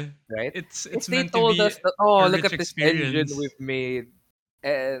 Yeah, right? it's If they meant to told be us that, oh, a look rich at this engine experience. we've made,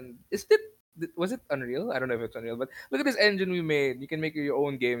 and is it was it Unreal? I don't know if it's Unreal, but look at this engine we made. You can make your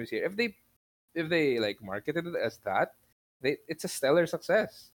own games here. If they like marketed it as that, it's a stellar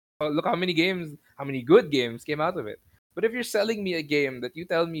success. Oh, look how many games, how many good games came out of it. But if you're selling me a game that you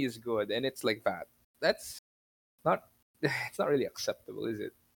tell me is good and it's like that, that's not it's not really acceptable, is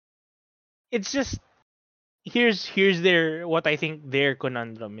it? It's just here's their what I think their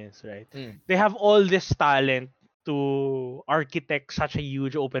conundrum is, right? Mm. They have all this talent to architect such a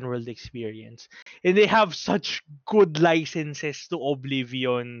huge open world experience. And they have such good licenses to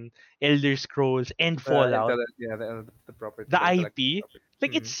Oblivion, Elder Scrolls, and Fallout. The property, The the intellectual IP. property.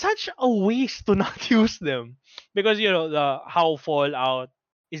 Like it's such a waste to not use them. Because the how Fallout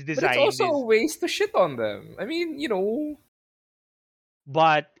is But it's designed also a is waste to shit on them. I mean,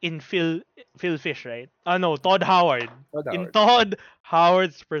 but in Phil Fish, right? No, Todd Howard. Todd In Howard. Todd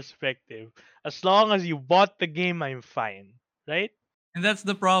Howard's perspective, as long as you bought the game, I'm fine, right? And that's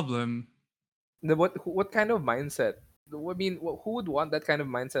the problem. What kind of mindset? I mean, who would want that kind of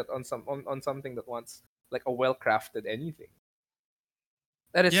mindset on something that wants like a well crafted anything?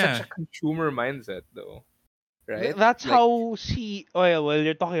 That is such Yeah. a consumer mindset, though, right? That's Like, how oh yeah, well,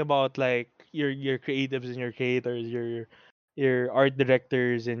 you're talking about like your creatives and your creators, your art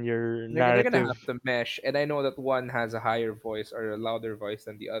directors and your they're gonna narrative. have to mesh, and I know that one has a higher voice or a louder voice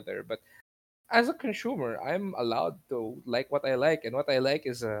than the other, but as a consumer, I'm allowed to like what I like, and what I like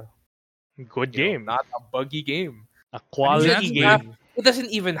is a Good game. not a buggy game. A I mean, quality game. it doesn't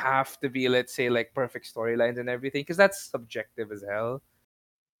even have to be, let's say, like perfect storylines and everything, because that's subjective as hell.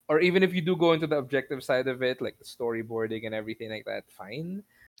 Or even if you do go into the objective side of it, like the storyboarding and everything like that, fine.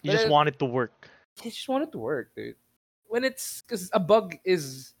 You But just want it to work. I just want it to work, dude. When it's because a bug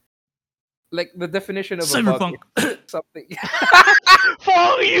is like the definition of a bug Cyberpunk. is something.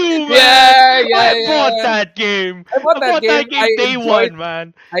 Fuck you, man! Yeah, yeah, I bought yeah. that game. I bought I that bought game. that game day one,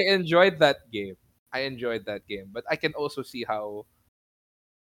 man. I enjoyed that game. I enjoyed that game, but I can also see how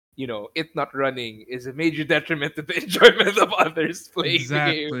it not running is a major detriment to the enjoyment of others playing the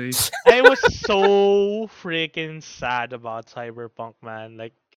game. Exactly. I was so freaking sad about Cyberpunk, man.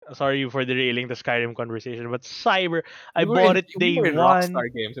 Like, sorry for derailing the Skyrim conversation, but I bought it We day were in one. Rockstar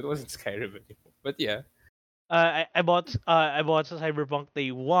Games. It wasn't Skyrim anymore. But yeah, I bought Cyberpunk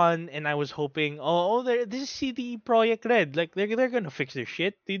day one, and I was hoping, this is CD Projekt Red, like they're gonna fix their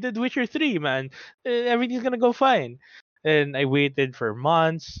shit. They did Witcher 3, man. Everything's gonna go fine. And I waited for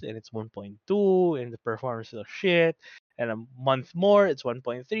months, and it's 1.2, and the performance still shit. And a month more, it's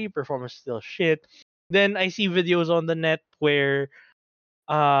 1.3, performance still shit. Then I see videos on the net where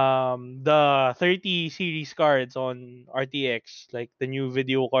the 30 series cards on RTX, like the new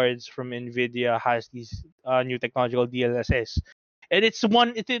video cards from Nvidia, has these new technological DLSS, and it's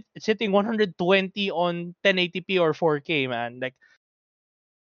hitting 120 on 1080p or 4K, man. Like,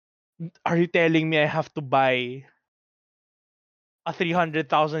 are you telling me I have to buy a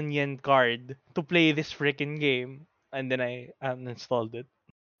 300,000 yen card to play this freaking game? And then I uninstalled it.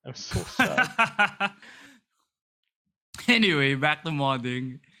 I'm so sad. Anyway, back to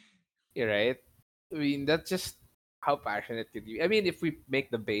modding. you're right. I mean, that's just how passionate could you. I mean, if we make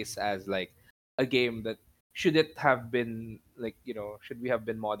the base as like a game that should it have been like should we have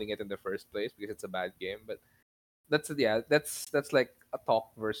been modding it in the first place because it's a bad game? But that's like a talk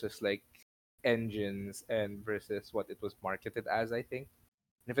versus like engines and versus what it was marketed as. I think.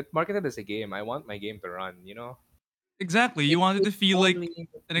 And if it's marketed as a game, I want my game to run. Exactly. You It wanted it to feel like only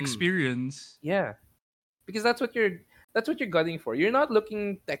an mm, experience. yeah, because that's what you're gunning for. You're not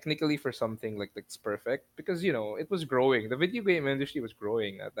looking technically for something like that's perfect because it was growing. The video game industry was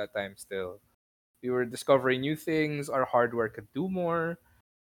growing at that time still. We were discovering new things, our hardware could do more,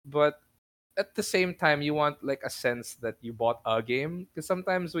 but at the same time you want like a sense that you bought a game because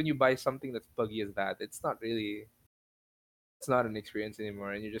sometimes when you buy something that's buggy as that, it's not an experience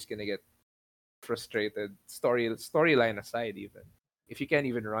anymore and you're just going to get frustrated. Storyline aside even. If you can't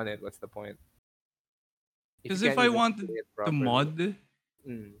even run it, what's the point? If you Because if can't I even play wanted it to properly. mod,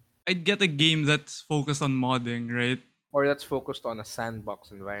 Mm. I'd get a game that's focused on modding, right? Or that's focused on a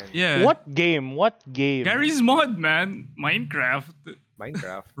sandbox environment. Yeah. What game? What game? Gary's mod, man. Minecraft,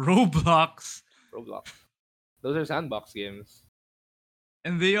 Minecraft, Roblox, Roblox. Those are sandbox games.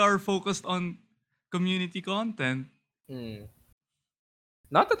 and they are focused on community content. Mm.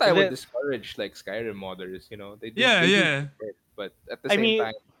 Not that I would That discourage like Skyrim modders, Yeah, they do yeah. good work, but at the I same mean,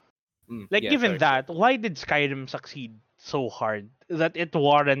 time, like, yeah, given sorry. that, why did Skyrim succeed so hard that it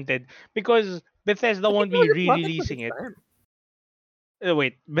warranted? Because Bethesda I think won't they be were just wanted for re-releasing this it. time.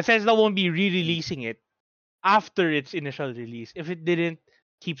 Wait, Bethesda won't be re-releasing it after its initial release if it didn't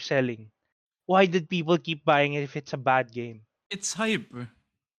keep selling. Why did people keep buying it if it's a bad game? It's hype.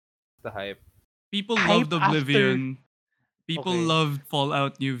 The hype. People Hype loved after. Oblivion. People Okay. loved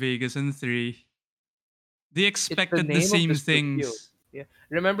Fallout New Vegas and 3. They It's the expected the name of the same studio. things Yeah.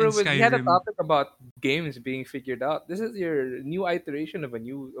 in Remember when we had a Skyrim. topic about games being figured out? This is your new iteration of a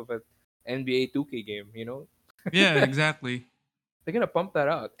NBA 2K game. Yeah, exactly. They're gonna pump that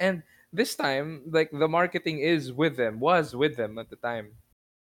out, and this time, like the marketing is with them, was with them at the time,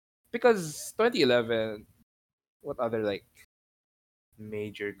 because 2011. What other like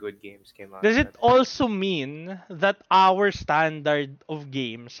major good games came out Does in it that time? also mean that our standard of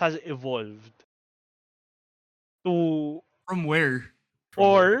games has evolved to, From where?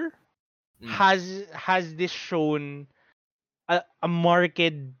 From where? or Mm. has this shown a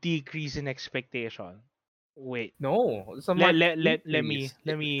marked decrease in expectation? Wait, No, it's a let marked let let, let me increase.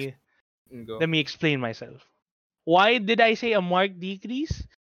 let me Go. let me explain myself. Why did I say a marked decrease?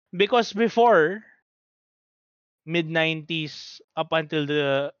 Because before mid 90s up until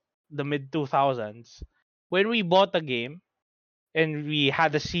the mid 2000s, when we bought a game and we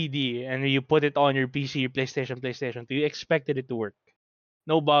had a CD and you put it on your PC, PlayStation 2, you expected it to work.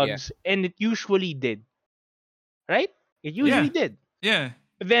 No Yeah, bugs, and it usually did, right? It yeah. usually Yeah. did. Yeah.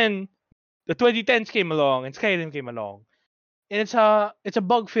 But then the 2010s came along and Skyrim came along, and it's a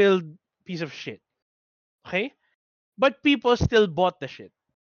bug-filled piece of shit. Okay, but people still bought the shit.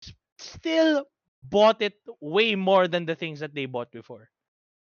 Still bought it way more than the things that they bought before.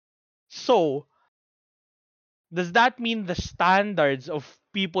 So does that mean the standards of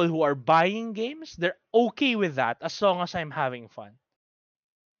people who are buying games, they're okay with that as long as I'm having fun?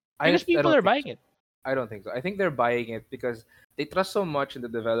 Because I people don't are think buying so. it. I don't think so. I think they're buying it because they trust so much in the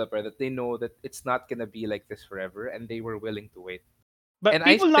developer that they know that it's not gonna be like this forever, and they were willing to wait. But And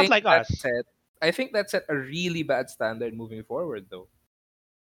I people not think like that us. set, I think that set a really bad standard moving forward, though.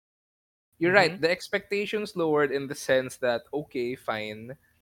 You're right. Mm-hmm. The expectations lowered in the sense that okay, fine,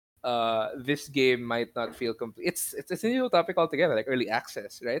 this game might not feel complete. It's a new topic altogether, like early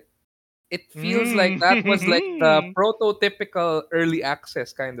access, right? It feels like that was like the Mm. prototypical early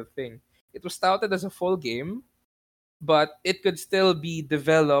access kind of thing. It was touted as a full game, but it could still be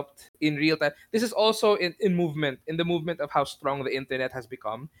developed in real time. This is also in the movement of how strong the internet has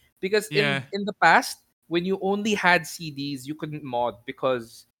become. Because Yeah. in the past, when you only had CDs, you couldn't mod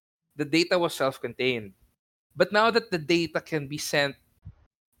because the data was self-contained. But now that the data can be sent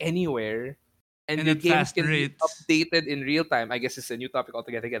anywhere and And your at games fast can be rates. updated in real time, I guess it's a new topic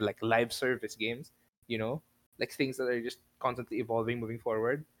altogether again, like live service games, like things that are just constantly evolving moving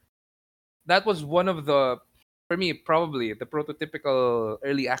forward. That was one of the, for me, probably the prototypical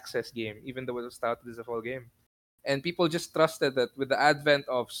early access game, even though it was touted as a full game. And people just trusted that with the advent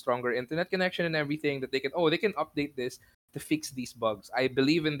of stronger internet connection and everything, that they can update this to fix these bugs. I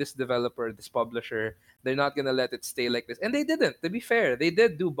believe in this developer, this publisher. They're not gonna let it stay like this. And they didn't. To be fair, they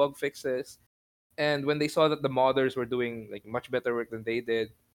did do bug fixes. And when they saw that the modders were doing like much better work than they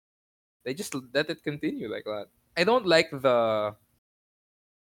did, they just let it continue like that. I don't like the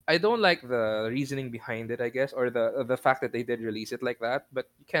I don't like the reasoning behind it, I guess, or the fact that they did release it like that. But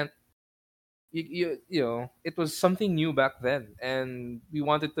you can't, it was something new back then, and we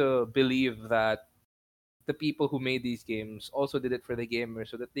wanted to believe that the people who made these games also did it for the gamers,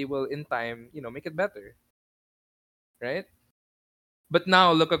 so that they will in time, make it better, right? But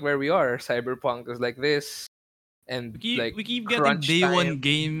now look at where we are. Cyberpunk is like this, We and keep like we keep getting crunch day time. one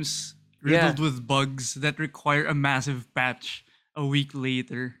games Yeah, riddled with bugs that require a massive patch a week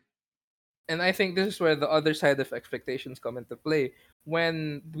later. and I think this is where the other side of expectations come into play.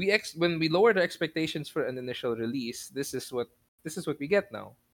 When we lower the expectations for an initial release, this is what we get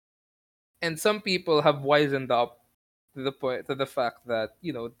now. And some people have wisened up to the fact that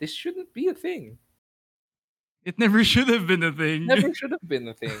this shouldn't be a thing. It never should have been a thing. Never should have been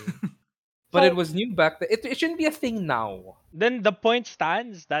a thing. But it So was new back then. It shouldn't be a thing now. then the point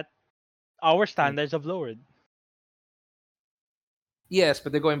stands that our Mm. standards have lowered. Yes,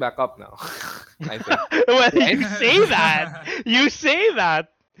 but they're going back up now. I think. Well, Right? you say that. You say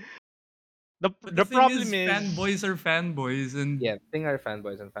that. The But the the thing problem is, is, fanboys are fanboys, and Yeah, thing are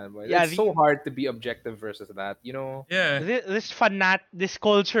fanboys and fanboys. yeah, It's so hard to be objective versus that. yeah, this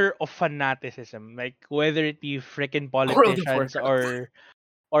culture of fanaticism, like whether it be freaking World of politicians Warcraft.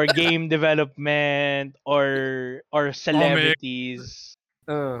 or game development or comic, celebrities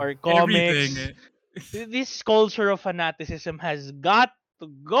Uh, or comics, everything. this culture of fanaticism has got to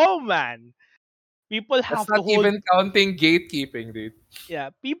go, man. People That's have to not hold even counting gatekeeping, dude.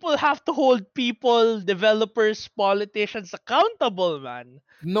 people have to hold people, developers, politicians accountable, man.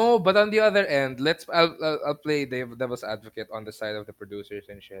 No, but on the other end, I'll play devil's advocate on the side of the producers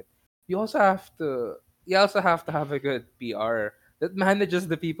and shit. You also have to have a good PR that manages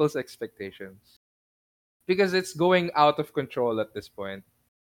the people's expectations because it's going out of control at this point.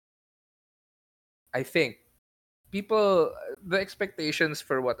 I think people the expectations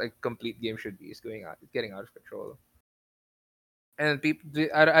for what a complete game should be is getting out of control, and people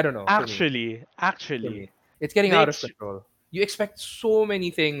I don't know for me, Actually, it's getting they out of ex- control. You expect so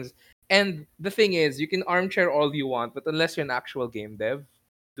many things, and the thing is, you can armchair all you want, but unless you're an actual game dev,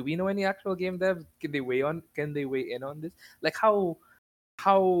 do we know any actual game devs? Can they weigh in on this? Like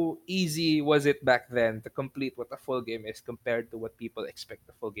how easy was it back then to complete what a full game is compared to what people expect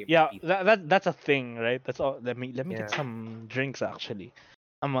the full game to yeah, be? that's a thing, right? That's all. Let me get Yeah. some drinks actually.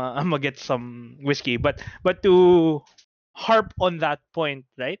 I'm gonna get some whiskey, but to harp on that point,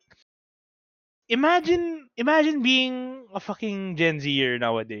 right? Imagine being a fucking Gen Zer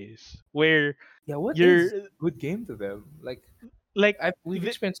nowadays, where Yeah, what is you're good game to them? Like like we've the,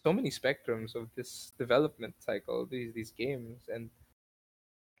 experienced so many spectrums of this development cycle, these games, and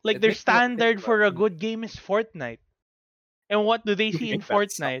like it their makes me want to think standard about for a good game is Fortnite. And what do they see in doing that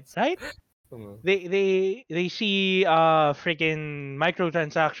Fortnite, sucks. right? Hmm. They see freaking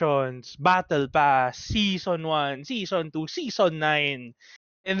microtransactions, battle pass, season 1, season 2, season 9.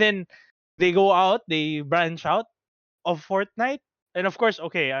 And then they go out, they branch out of Fortnite. And of course,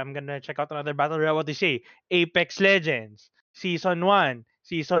 okay, I'm going to check out another battle royale. What they say? Apex Legends, season 1,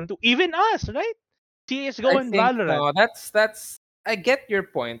 season 2, even us, right? CS:GO I and think Valorant. no, that's I get your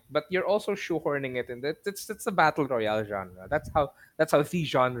point, but you're also shoehorning it in. It's a battle royale genre. That's how the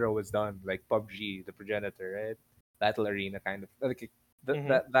genre was done, like PUBG, the progenitor, right? Battle arena kind of like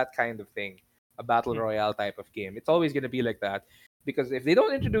Mhm. that kind of thing, a battle royale type of game. It's always gonna be like that because if they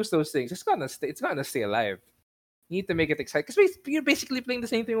don't introduce those things, it's gonna stay alive. You need to make it exciting because you're basically playing the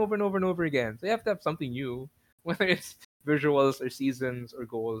same thing over and over and over again. So you have to have something new, whether it's visuals or seasons or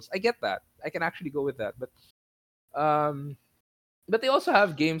goals. I get that. I can actually go with that, um, but they also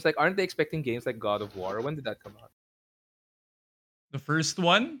have games like aren't they expecting games like God of War? When did that come out? The first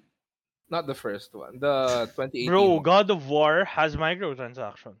one? Not the first one, the 2018 Bro, one. God of War has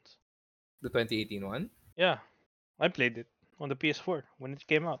microtransactions. The 2018 one, Yeah, I played it on the PS4 when it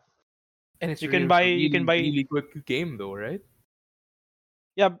came out. and it's You can it was buy a you can really buy really good game though, right?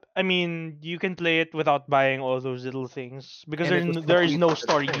 yeah, I mean, you can play it without buying all those little things because And it was there is complete no at the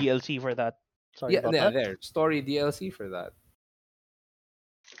story time. DLC for that. Sorry Yeah, about yeah, that. there story DLC for that.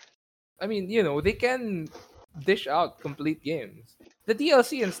 I mean, they can dish out complete games. The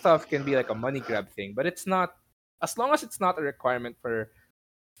DLC and stuff can be like a money grab thing, but it's not. As long as it's not a requirement for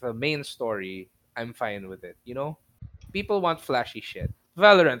the main story, I'm fine with it. People want flashy shit.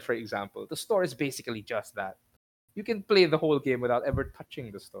 Valorant, for example, the story is basically just that. You can play the whole game without ever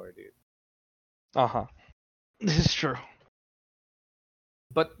touching the story, dude. Uh-huh. This is true.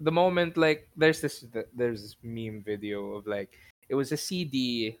 But the moment like there's this meme video of like it was a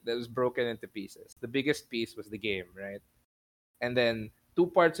CD that was broken into pieces. The biggest piece was the game, right? And then two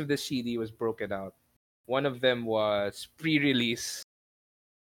parts of the CD was broken out. One of them was pre-release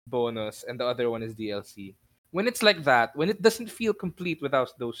bonus, and the other one is DLC. When it's like that, when it doesn't feel complete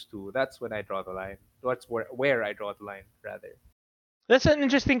without those two, that's when I draw the line. That's where I draw the line, rather. That's an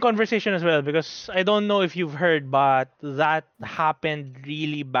interesting conversation as well because I don't know if you've heard, but that happened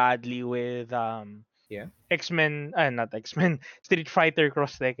really badly with Yeah. X-Men, not X-Men, Street Fighter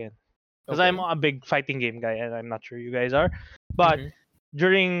Cross Tekken. Because I'm Okay. a big fighting game guy and I'm not sure you guys are. But Mm-hmm.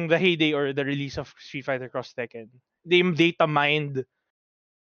 during the heyday or the release of Street Fighter Cross Tekken, they data mined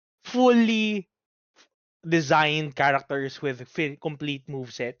fully designed characters with complete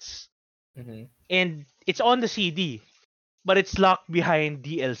move sets, Mm-hmm. and it's on the CD, but it's locked behind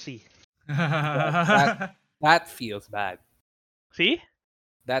DLC. That that that feels bad. See?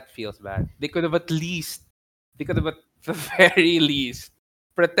 That feels bad. They could have at the very least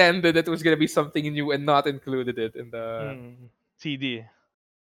pretended it was gonna be something new and not included it in the CD,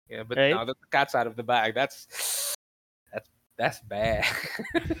 yeah. But right? now that the cat's out of the bag, that's that's bad.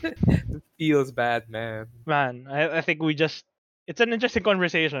 It feels bad, man. Man, I think it's an interesting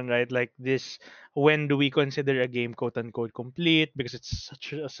conversation, right? Like this, when do we consider a game quote unquote complete? Because it's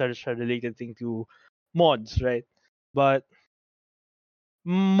such a related thing to mods, right? But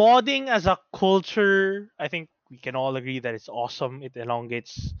modding as a culture, I think we can all agree that it's awesome. It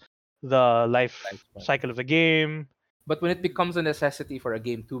elongates the life Lifespan. cycle of the game. But when it becomes a necessity for a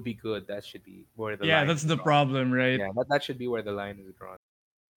game to be good, that should be where the Yeah, line that's is the drawn. problem, right? Yeah, that should be where the line is drawn.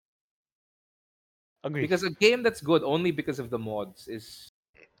 Agree. Because a game that's good only because of the mods is,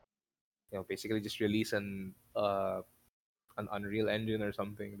 basically just release an Unreal Engine or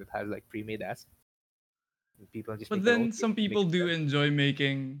something that has like pre-made assets. And people just But make their own then game some to make people it do better. enjoy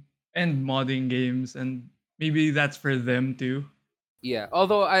making and modding games, and maybe that's for them too. Yeah.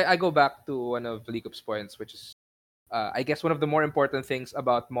 Although I go back to one of League Up's points, which is I guess one of the more important things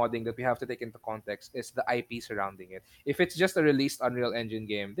about modding that we have to take into context is the IP surrounding it. If it's just a released Unreal Engine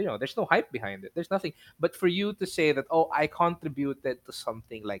game, there's no hype behind it. There's nothing. But for you to say that, oh, I contributed to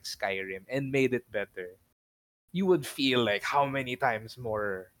something like Skyrim and made it better, you would feel like how many times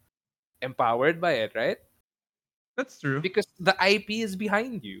more empowered by it, right? That's true. Because the IP is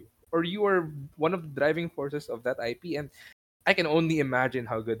behind you, or you are one of the driving forces of that IP. And I can only imagine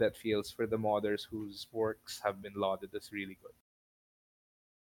how good that feels for the modders whose works have been lauded as really good.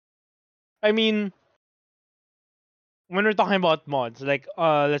 I mean, when we're talking about mods, like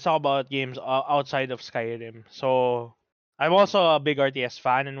let's talk about games outside of Skyrim. So I'm also a big RTS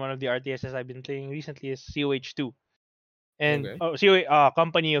fan, and one of the RTSs I've been playing recently is COH2. And Okay.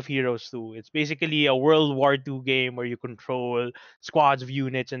 Company of Heroes 2. It's basically a World War II game where you control squads of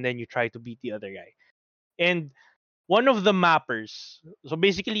units and then you try to beat the other guy. And one of the mappers, so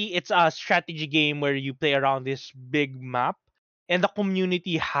basically it's a strategy game where you play around this big map, and the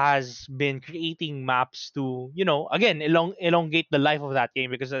community has been creating maps to, again, elongate the life of that game,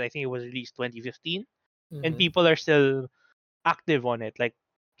 because I think it was released 2015 and Mm-hmm. people are still active on it. Like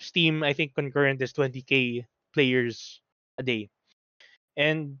Steam, I think concurrent is 20k players a day.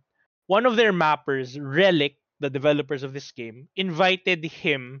 And one of their mappers, Relic, the developers of this game, invited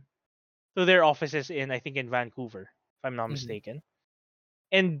him to their offices in, I think, in Vancouver, if I'm not Mm-hmm. mistaken.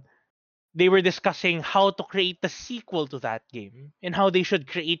 And they were discussing how to create the sequel to that game and how they should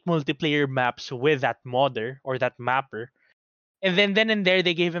create multiplayer maps with that modder or that mapper. And then and there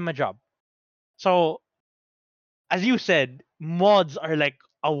they gave him a job. So as you said, mods are like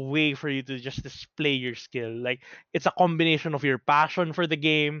a way for you to just display your skill. Like it's a combination of your passion for the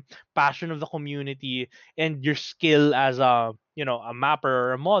game, passion of the community, and your skill as a mapper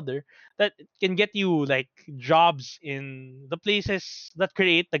or a modder that can get you like jobs in the places that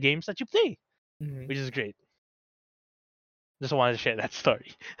create the games that you play, Mm-hmm. which is great. Just wanted to share that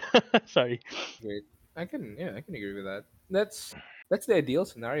story. Sorry. Great. I can agree with that. That's the ideal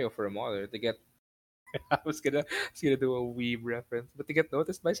scenario for a modder to get. I was gonna do a weeb reference, but to get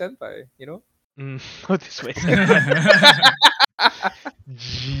noticed by senpai. Oh, this way.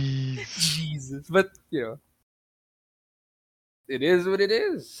 Jeez. Jesus, but it is what it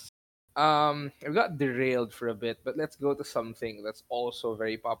is. I got derailed for a bit, but let's go to something that's also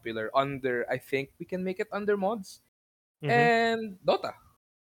very popular under. I think we can make it under mods, Mm-hmm. and Dota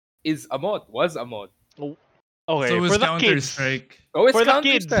is a mod. Was a mod. Oh, okay, So is for the Counter kids. Strike. Oh, it's For the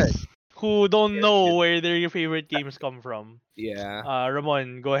Counter Strike. kids who don't Yes, know yes. where their favorite games come from, Yeah.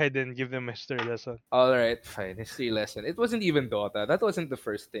 Ramon, go ahead and give them a history lesson. All right, fine. History lesson. It wasn't even Dota. That wasn't the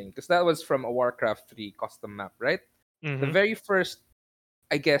first thing, because that was from a Warcraft 3 custom map, right? The Mm-hmm. very first,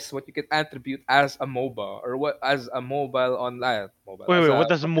 I guess, what you could attribute as a MOBA, or what as a mobile, as Wait, a what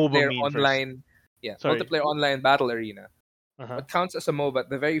does MOBA multiplayer mean first? online, yeah, Sorry. multiplayer online battle arena. Uh-huh. What counts as a MOBA?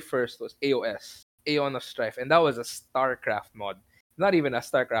 The very first was AOS, Aeon of Strife, and that was a StarCraft mod. Not even a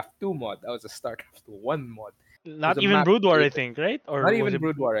StarCraft 2 mod. That was a StarCraft 1 mod. It was Not a even map Brood War, I created. think, right? Or Not was even it?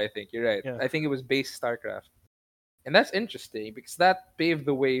 Brood War, I think. You're right. Yeah. I think it was base StarCraft. And that's interesting because that paved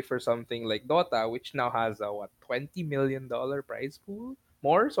the way for something like Dota, which now has a $20 million prize pool.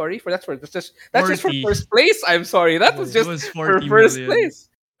 More, sorry, that's just for 40. first place. I'm sorry, that was Oh, It just was for 40 first million. place.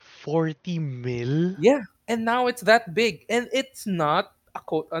 40 mil? Yeah, and now it's that big, and it's not a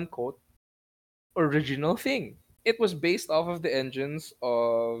quote unquote original thing. It was based off of the engines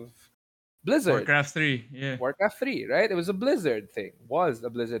of Blizzard. Warcraft 3. Yeah. Warcraft 3, right? It was a Blizzard thing. Was a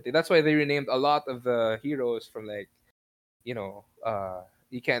Blizzard thing. That's why they renamed a lot of the heroes from like, you know,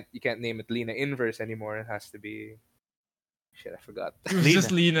 you can't name it Lena Inverse anymore. It has to be shit, I forgot. It was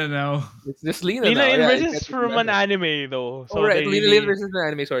just Lena. Lena now. It's just Lena Lena now. Yeah, Inverse you is can't think from about an it. anime though, Oh so right, they Lena really. Inverse is an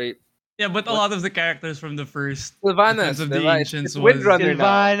anime, sorry. Yeah, but a What? lot of the characters from the first Defense Sylvanas, of the Sylva- it's Ancients was Windrunner now.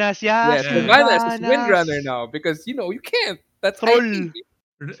 Sylvanas, yeah, Yeah, yeah. Sylvanas is Sylvanas. Windrunner now because you can't. That's Troll. IP.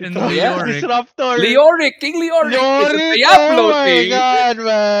 Si And Troll. Yeah. Leoric. Disruptor. Leoric, King Leoric is a Yorick! Oh Diablo my thing. god,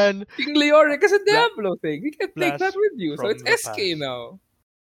 man! King Leoric is a Bla- Diablo thing. We can take that blast with you. So it's from the SK past. now, right?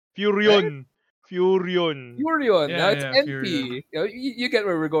 Furion. Furion. Furion. Now Yeah, it's yeah, Furion. NP. You get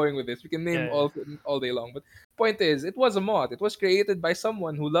where we're going with this. We can name Yeah. all day long. But point is, it was a mod. It was created by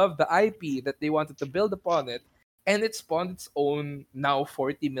someone who loved the IP that they wanted to build upon it, and it spawned its own now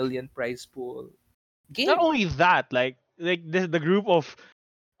 40 million prize pool Not game. only that, like the group of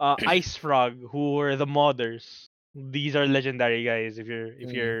Ice Frog, who were the modders. These are legendary guys if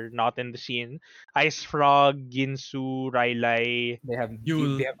Mm. you're not in the scene. Ice Frog, Ginsu, Rylai, They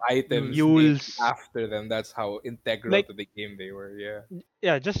Yule. have items Yules. named Yules. after them. That's how integral Like to the game they were. Yeah.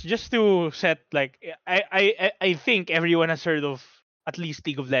 yeah, just to set like I think everyone has heard of at least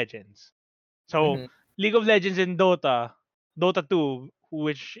League of Legends. So Hmm. League of Legends and Dota 2,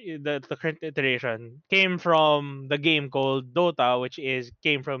 which the current iteration came from the game called Dota, which is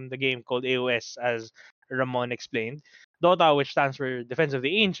came from the game called AOS, as Ramon explained. Dota, which stands for Defense of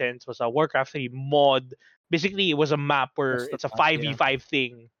the Ancients, was a Warcraft 3 mod. Basically, it was a map where Custom it's a map. Yeah. 5v5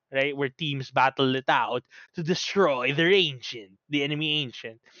 thing, right? Where teams battle it out to destroy the enemy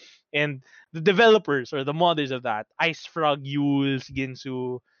ancient. And the developers or the modders of that, Ice Frog, Yules,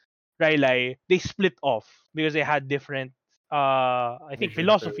 Ginsu, Rylai, they split off because they had different I think Vision for the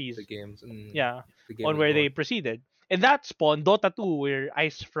philosophies, games. Mm. yeah, The game on was where going. they proceeded. And that spawned Dota 2 where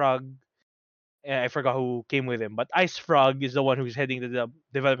Ice Frog, I forgot who came with him, but Ice Frog is the one who's heading the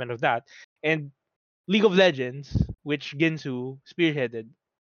development of that. And League of Legends, which Ginsu spearheaded.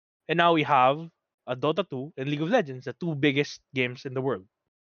 And now we have a Dota 2 and League of Legends, the two biggest games in the world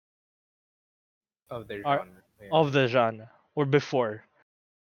Of their are genre. Yeah. of the genre or before.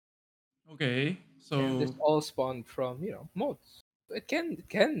 Okay. And this So all spawned from modes. It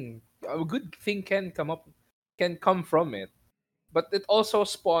can a good thing can come from it, but it also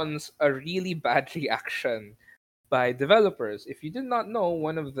spawns a really bad reaction by developers. If you did not know,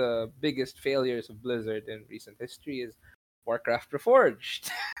 one of the biggest failures of Blizzard in recent history is Warcraft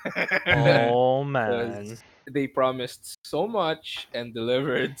Reforged. Oh man. Because they promised so much and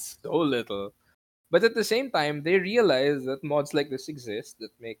delivered so little. But at the same time, they realize that mods like this exist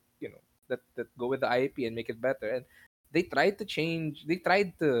that make that go with the IP and make it better. And they tried to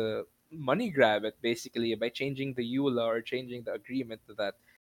money grab it basically by changing the EULA or changing the agreement to that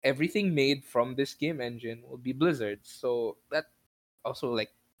everything made from this game engine will be Blizzard's. So that also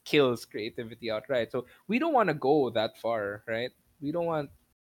like kills creativity outright. So we don't want to go that far, right? We don't want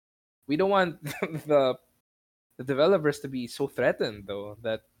the the developers to be so threatened though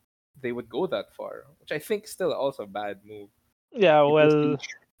that they would go that far, which I think still also a bad move. Yeah, You basically well,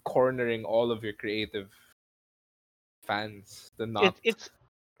 cornering all of your creative fans to it, not. it's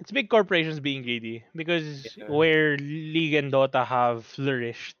it's big corporations being greedy because Yeah, where League and Dota have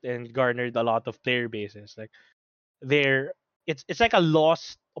flourished and garnered a lot of player bases, like they're it's like a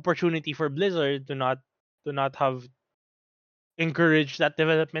lost opportunity for Blizzard to not have encouraged that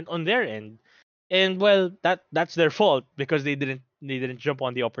development on their end. And well, that's their fault because they didn't jump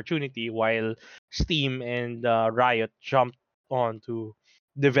on the opportunity while Steam and Riot jumped on to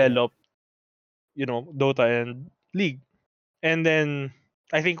yeah. develop, Dota and League. And then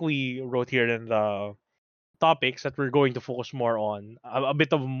I think we wrote here in the topics that we're going to focus more on a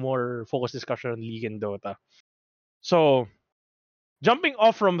bit of more focused discussion on League and Dota. So jumping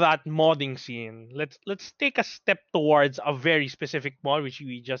off from that modding scene, let's take a step towards a very specific mod which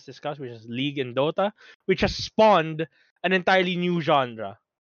we just discussed, which is League and Dota, which has spawned an entirely new genre,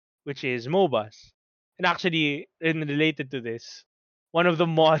 which is MOBAs. And actually, in related to this, one of the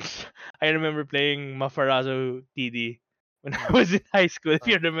mods I remember playing Mafarazo TD when I Map. was in high school. If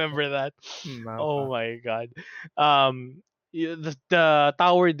you remember that, oh Mapa. my god, um, the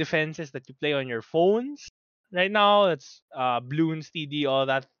tower defenses that you play on your phones right now, that's Bloons TD, all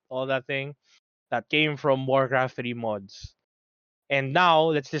that thing that came from Warcraft 3 mods. And now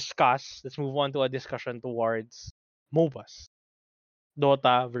let's move on to a discussion towards MOBAs,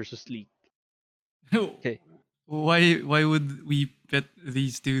 Dota versus League. Okay. why would we pit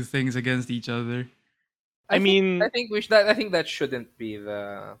these two things against each other? I I mean, think I think that shouldn't be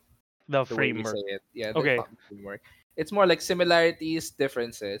the the way we framework. say it. Yeah, that's Okay. not the framework. It's more like similarities,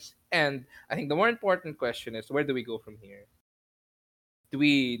 differences, and I think the more important question is where do we go from here? Do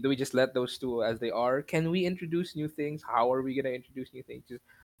we just let those two as they are? Can we introduce new things? How are we gonna introduce new things? Just,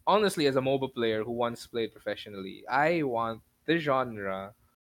 honestly, as a MOBA player who once played professionally, I want the genre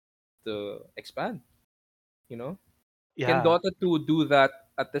to expand. You know, can Yeah. Dota 2 do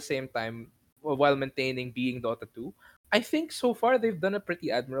that at the same time while maintaining being Dota 2? I think so far they've done a pretty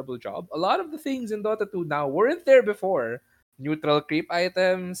admirable job. A lot of the things in Dota 2 now weren't there before. Neutral creep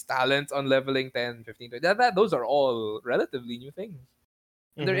items, talents on leveling 10, 15, 20. Those are all relatively new things.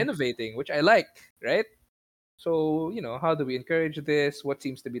 And they're Hmm. innovating, which I like, right? So, how do we encourage this? What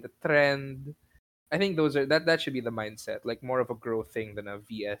seems to be the trend? I think that should be the mindset, like more of a growth thing than a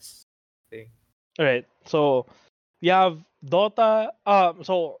VS thing. All right. So you have Dota.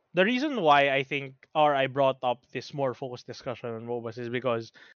 So the reason why I think, or I brought up this more focused discussion on MOBAs is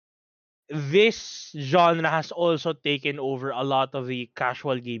because this genre has also taken over a lot of the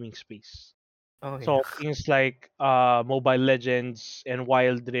casual gaming space. Oh yeah. So things like Mobile Legends and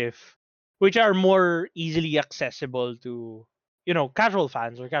Wild Rift, which are more easily accessible to casual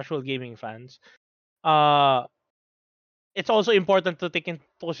fans or casual gaming fans. Uh, it's also important to take into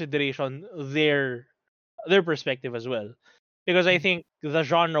consideration their perspective as well, because I think the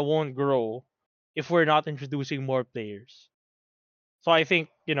genre won't grow if we're not introducing more players. So I think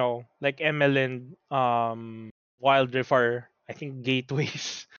like ML and Wild Rift are, I think,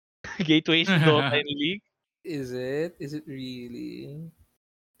 gateways, gateways to Dota and League. Is it? Is it really?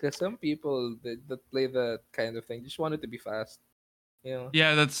 Because some people that play that kind of thing just want it to be fast. You know,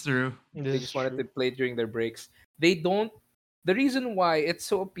 Yeah, that's true. they This is just wanted true. to play during their breaks. They don't. The reason why it's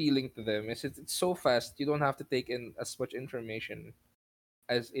so appealing to them is it's so fast. You don't have to take in as much information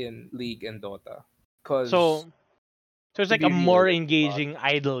as in League and Dota, because So so it's to like a be real, more there's a lot. engaging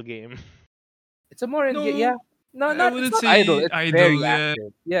idle game. It's a more yeah. No, No, I not it's wouldn't not idle. say It's very idle. Yeah,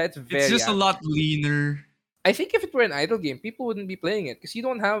 active. Yeah, it's it's very just a active. lot leaner. I think if it were an idle game, people wouldn't be playing it because you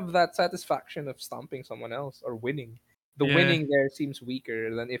don't have that satisfaction of stomping someone else or winning. The Yeah, winning there seems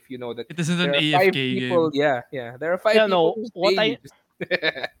weaker than if you know that it isn't an there are five AFK people. game. Yeah, yeah, there are five Yeah, people no. whose What day you I just.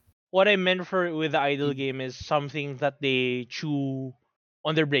 what I meant for with the idle game is something that they chew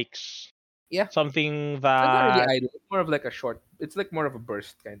on their breaks. Yeah, Something it's not really that idle. It's more of like a short. It's like more of a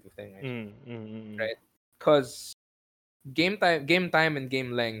burst kind of thing, I think, mm. right? Because game time, and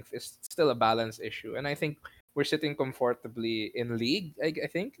game length is still a balance issue, and I think we're sitting comfortably in league. I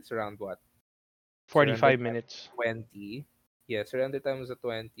think it's around what. Surrender 45 time minutes. 20. Yeah, surrender time is a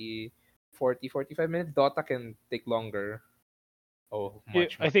 20, 40, 45 minutes. Dota can take longer. Oh,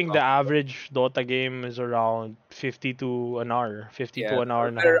 much, I much think the longer. average Dota game is around 50 to an hour, 50 Yeah, to an hour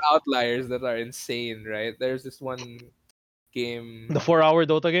and a there are half. outliers that are insane, right? There's this one The game, 4-hour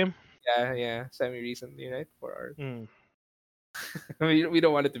Dota game? yeah, yeah, semi recently, right? For our, Mm, we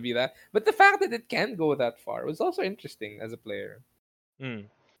don't want it to be that, but the fact that it can go that far was also interesting as a player, mm.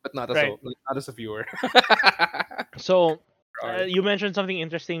 but Right. not as a viewer. So, Sorry. you mentioned something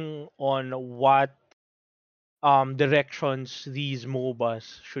interesting on what directions these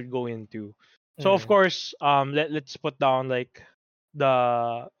MOBAs should go into. So of Mm. course, let's put down like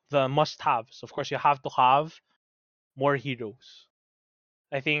the must-haves. Of course, you have to have more heroes.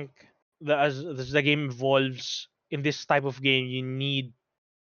 I think as the game evolves in this type of game, you need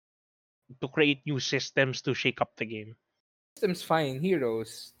to create new systems to shake up the game. System's fine.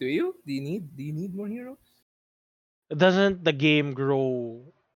 Heroes, do you? Do you need more heroes? Doesn't the game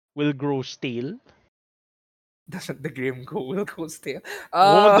will grow stale? Doesn't the game go will go stale?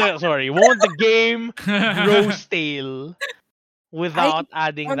 Won't the game grow stale I without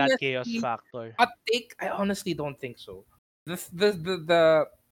adding that chaos honestly, factor? I honestly don't think so. The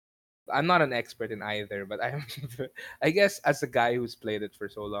I'm not an expert in either, but I'm I guess as a guy who's played it for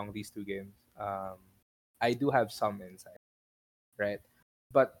so long, these two games, I do have some insight, right?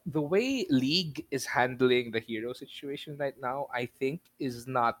 But the way League is handling the hero situation right now, I think is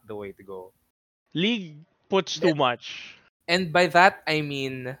not the way to go. League puts too much. And by that I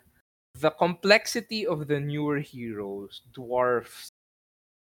mean the complexity of the newer heroes dwarfs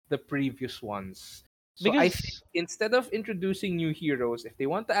the previous ones. So I think Because instead of introducing new heroes, if they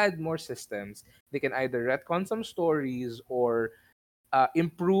want to add more systems, they can either retcon some stories or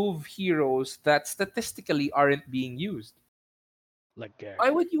improve heroes that statistically aren't being used. like Why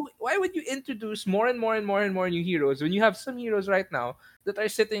would you introduce more and more and more and more new heroes when you have some heroes right now that are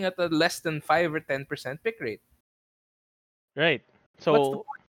sitting at a less than 5 or 10% pick rate? right. What's the So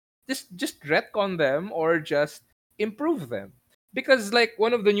point? Just retcon them or just improve them. Because like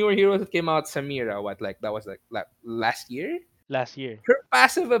one of the newer heroes that came out, Samira, what like that was like last year? last year, Her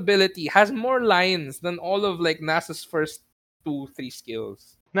passive ability has more lines than all of like NASA's first 2, 3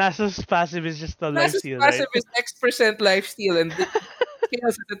 skills. NASA's passive is just a NASA's lifesteal, right? passive is X% lifesteal and it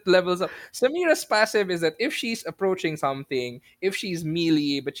scales as it levels up. Samira's passive is that if she's approaching something, if she's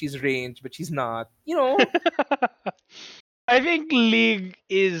melee but she's ranged but she's not, I think League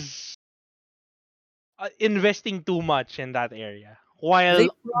is investing too much in that area, they while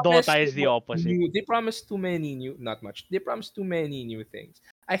promise Dota too is the much opposite. new. They promise too many new. Not much. They promise too many new things.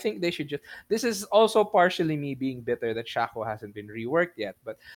 I think they should just. This is also partially me being bitter that Shaco hasn't been reworked yet,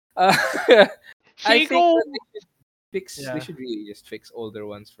 but uh, I think Shaco, that fix. They yeah, should really just fix older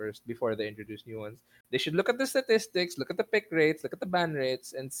ones first before they introduce new ones. They should look at the statistics, look at the pick rates, look at the ban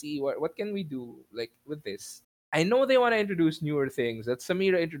rates, and see what can we do like with this. I know they want to introduce newer things. That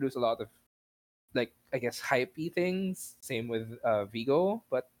Samira introduced a lot of like I guess hypey things. Same with Vigo,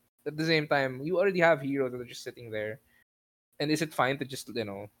 but at the same time, you already have heroes that are just sitting there. And is it fine to just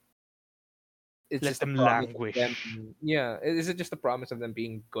it's Let just a them promise of them. languish. Yeah, is it just a promise of them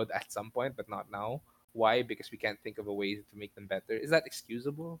being good at some point, but not now? Why? Because we can't think of a way to make them better. Is that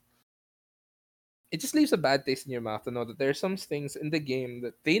excusable? It just leaves a bad taste in your mouth to know that there are some things in the game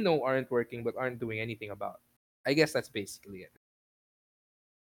that they know aren't working but aren't doing anything about. I guess that's basically it.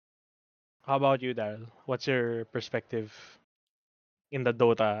 How about you, Daryl? What's your perspective in the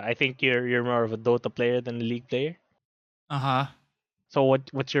Dota? I think you're more of a Dota player than a League player. Uh-huh. So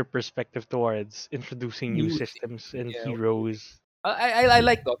what's your perspective towards introducing new New systems and Yeah, heroes? I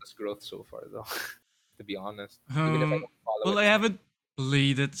like Dota's growth so far though. To be honest, even if I Um, don't follow well, it I as much. haven't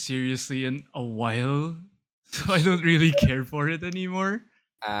played it seriously in a while, so I don't really care for it anymore.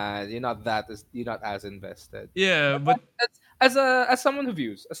 You're not as invested. Yeah, but As someone who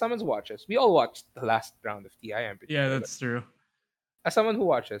views, as someone who watches, we all watched the last round of TI. I'm pretty yeah, sure, but that's true. as someone who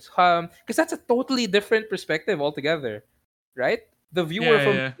watches, because that's a totally different perspective altogether, right? The viewer Yeah,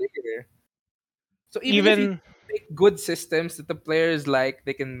 from yeah. the player. So even if you Even make good systems that the players like,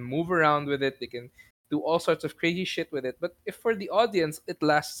 they can move around with it, they can do all sorts of crazy shit with it. But if for the audience it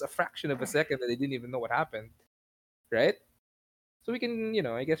lasts a fraction of a second that they didn't even know what happened, right? So we can,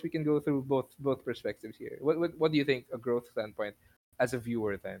 I guess we can go through both perspectives here. What do you think a growth standpoint as a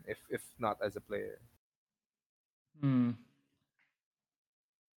viewer then, if not as a player? Hmm.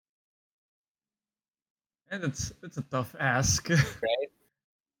 And it's a tough ask. Right?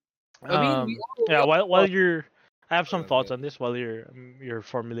 I mean, we yeah, all while thought, you're I have some yeah. thoughts on this while you're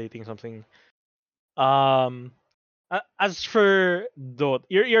formulating something. Um as for Dot,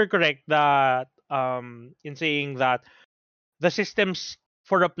 you're correct that in saying that the systems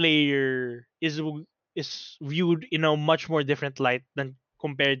for a player is viewed in a much more different light than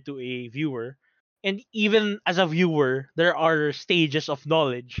compared to a viewer. And even as a viewer, there are stages of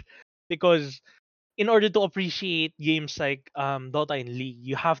knowledge because in order to appreciate games like Dota and League,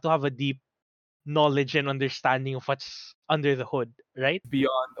 you have to have a deep knowledge and understanding of what's under the hood, right?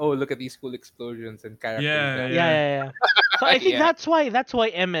 Beyond, oh, look at these cool explosions and characters Yeah, that Yeah, yeah. yeah, yeah. So I think yeah, that's why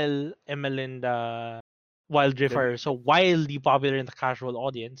ML and Wild Rift they're are so wildly popular in the casual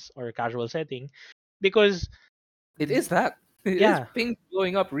audience or casual setting because it is that. It is yeah, things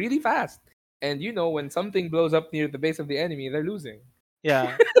blowing up really fast. And when something blows up near the base of the enemy, they're losing.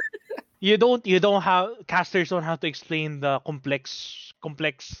 yeah, you don't have casters don't have to explain the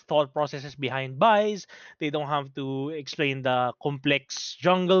complex thought processes behind buys. They don't have to explain the complex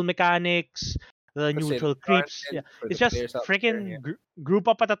jungle mechanics, the neutral creeps. Frustrating Yeah, for it's the just players out there. Yeah. freaking group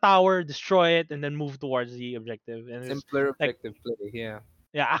up at a tower, destroy it, and then move towards the objective. And it's Simpler like objective play. Yeah.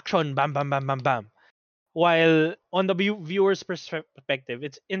 yeah, action, bam, bam, bam, bam, bam. While on the viewer's perspective,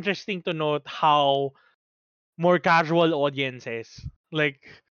 it's interesting to note how more casual audiences, like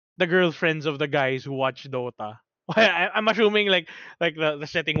the girlfriends of the guys who watch Dota. I'm assuming like the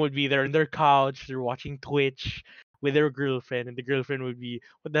setting would be they're on their couch, they're watching Twitch with their girlfriend, and the girlfriend would be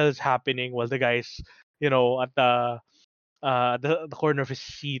what the hell is happening while the guys, at the corner of his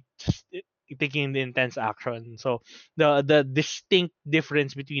seat just taking the intense action. So the distinct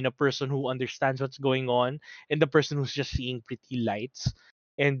difference between a person who understands what's going on and the person who's just seeing pretty lights,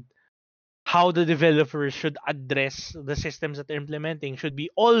 and how the developers should address the systems that they're implementing should be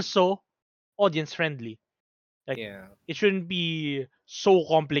also audience friendly. Like Yeah. it shouldn't be so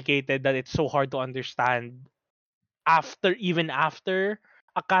complicated that it's so hard to understand even after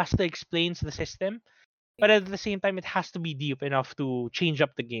a caster explains the system. But at the same time, it has to be deep enough to change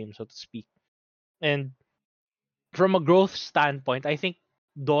up the game, so to speak. And from a growth standpoint, I think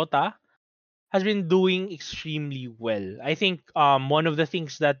Dota has been doing extremely well. I think one of the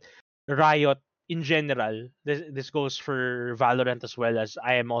things that Riot in general, this goes for Valorant as well, as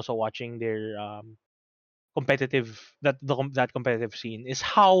I am also watching their that competitive scene, is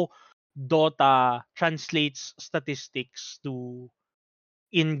how Dota translates statistics to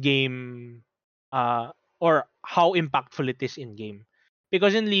in-game or how impactful it is in game.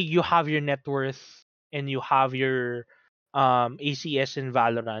 Because in League you have your net worth and you have your ACS in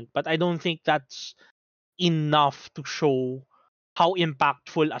Valorant, but I don't think that's enough to show how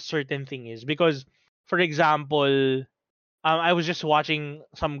impactful a certain thing is. Because, for example, I was just watching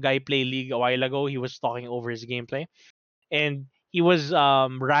some guy play League a while ago. He was talking over his gameplay, and he was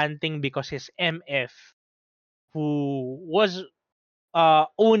ranting because his MF, who was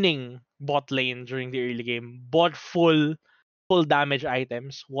owning bot lane during the early game, bought full damage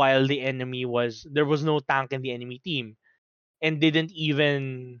items while there was no tank in the enemy team, and didn't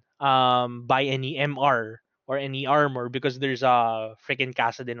even buy any MR or any armor because there's a freaking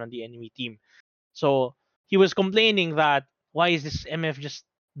Kassadin on the enemy team. So he was complaining that why is this MF just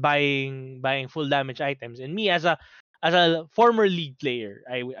buying full damage items? And me as a former League player,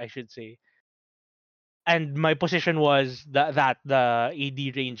 I should say, and my position was the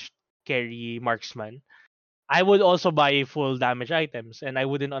AD range carry marksman, I would also buy full damage items, and I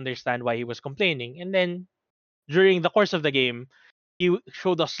wouldn't understand why he was complaining. And then during the course of the game, he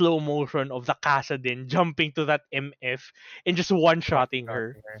showed a slow motion of the Kassadin jumping to that MF and just one One shotting shot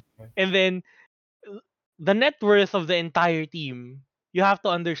her. here. Yeah. And then the net worth of the entire team, you have to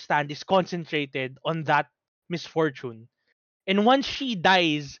understand, is concentrated on that misfortune. And once she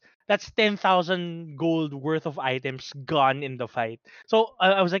dies, that's 10,000 gold worth of items gone in the fight. So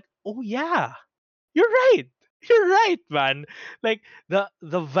I was like, oh yeah, you're right. You're right, man. Like the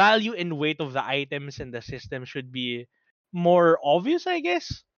value and weight of the items in the system should be more obvious, I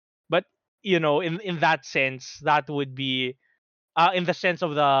guess. But in that sense, that would be in the sense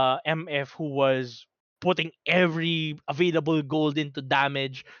of the MF who was putting every available gold into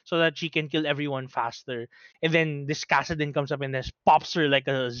damage so that she can kill everyone faster. And then this Kassadin comes up and just pops her like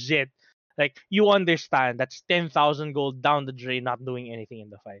a zit. Like you understand that's 10,000 gold down the drain, not doing anything in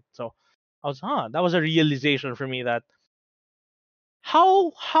the fight. So that was a realization for me that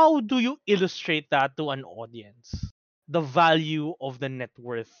how do you illustrate that to an audience? The value of the net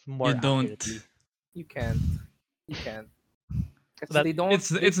worth You more don't. accurately. You can't. You can't. Because That they don't.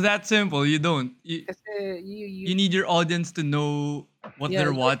 It's that simple. You don't. Because you You need your audience to know what yeah,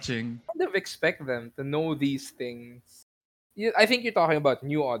 they're you watching. kind of expect them to know these things. I think you're talking about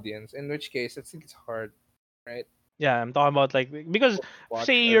new audience, in which case I think it's hard, right? Yeah, I'm talking about like because say Watch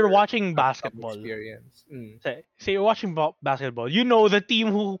you're or watching have some basketball. experience. Mm. Say you're watching basketball. You know the team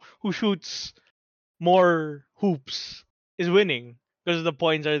who shoots more hoops is winning because the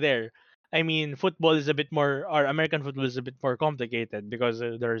points are there. I mean, football is a bit more, or American football is a bit more complicated because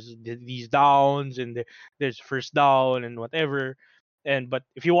there's these downs and there's first down and whatever. And but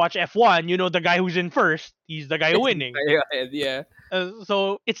if you watch F1, you know the guy who's in first, he's the guy winning. Yeah.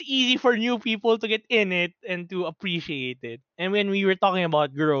 So it's easy for new people to get in it and to appreciate it. And when we were talking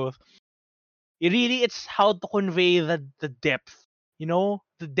about growth, it's how to convey the depth,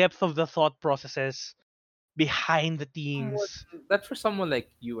 the depth of the thought processes behind the Someone, teams. that's for someone like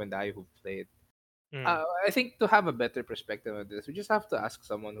you and I who played. Mm. I think to have a better perspective of this, we just have to ask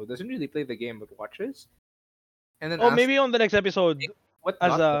someone who doesn't really play the game but watches, and then Oh, ask maybe on the next episode, what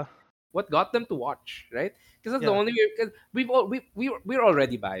as got them, a what got them to watch, right? Because that's the yeah, only way. Because we're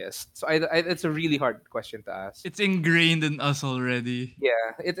already biased, so it's a really hard question to ask. It's ingrained in us already.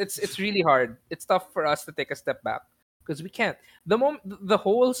 Yeah, it's really hard. It's tough for us to take a step back because we can't. The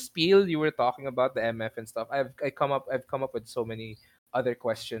whole spiel you were talking about the MF and stuff. I've come up with so many other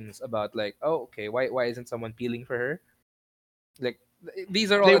questions about like, oh, okay, why isn't someone peeling for her? Like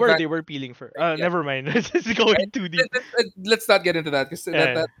these are all they advanced. were peeling for. Yeah, Never mind. It's right. going too deep. Let's not get into that because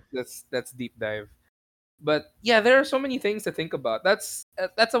Yeah. that's deep dive. But yeah, there are so many things to think about. That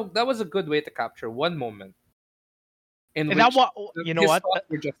was a good way to capture one moment in And that which what you know his what thoughts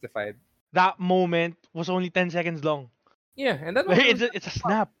were justified. that moment was only 10 seconds long. Yeah, and that Like moment was it's a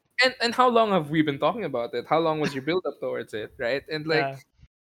snap. and how long have we been talking about it? How long was your build up towards it, right? And like Yeah.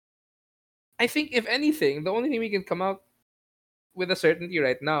 I think if anything, the only thing we can come out with a certainty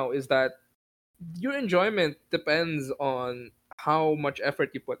right now is that your enjoyment depends on how much effort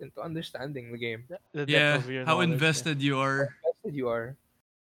you put into understanding the game, The depth Yeah, of your how knowledge. Yeah. invested you how are. invested you are.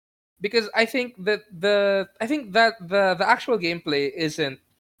 Because I think that the actual gameplay isn't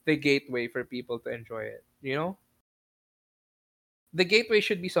the gateway for people to enjoy it. You know, the gateway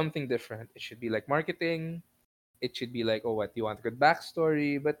should be something different. It should be like marketing. It should be like, oh, what you want a good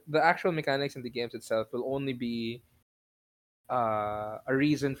backstory, but the actual mechanics in the games itself will only be a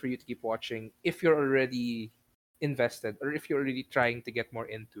reason for you to keep watching if you're already invested or if you're already trying to get more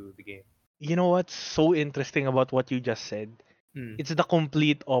into the game. You know what's so interesting about what you just said? Hmm. It's the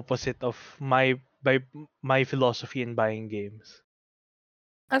complete opposite of my philosophy in buying games.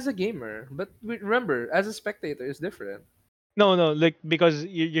 As a gamer, but remember, as a spectator, is different. No, no, like because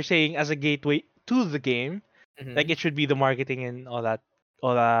you're saying as a gateway to the game, like Hmm. it should be the marketing and all that,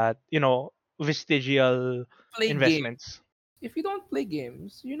 vestigial Play games. investments. If you don't play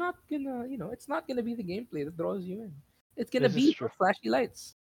games, you're not gonna, it's not gonna be the gameplay that draws you in. It's gonna This is be true. those flashy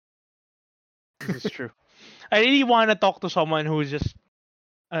lights. This is true. I really want to talk to someone who's just,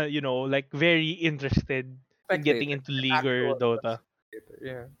 like very interested in getting Spectator, into an League or actual Dota. spectator.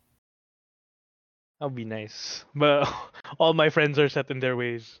 Yeah, That'd be nice. But all my friends are set in their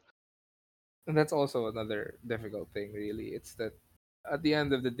ways. and that's also another difficult thing. Really, it's that at the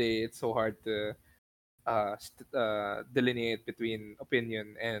end of the day, it's so hard to delineate between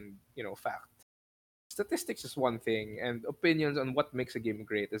opinion and fact. Statistics is one thing, and opinions on what makes a game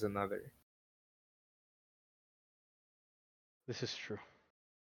great is another. This is true.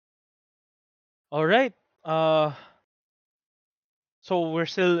 All right. Uh, so we're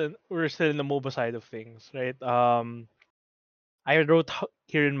still in the MOBA side of things, right? I wrote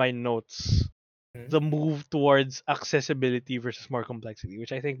here in my notes Mhm. the move towards accessibility versus more complexity,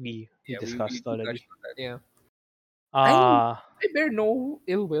 which I think we Yeah, discussed we touched already. on that. Yeah, I Uh I bear no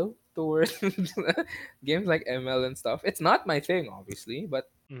ill will towards games like ML and stuff. It's not my thing, obviously,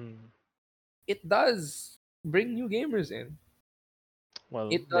 but mm, it does bring new gamers in.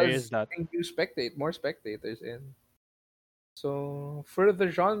 well, It there is does that. bring more spectators in. So for the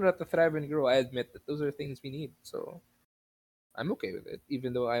genre to thrive and grow, I admit that those are things we need. So I'm okay with it,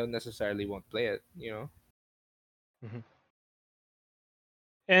 even though I don't necessarily won't play it. Mhm.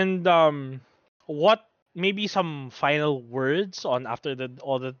 And what maybe some final words on after the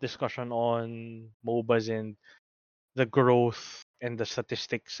all the discussion on MOBAs and the growth and the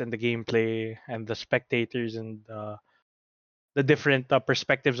statistics and the gameplay and the spectators and the different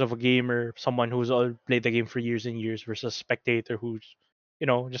perspectives of a gamer, someone who's all played the game for years and years versus spectator who's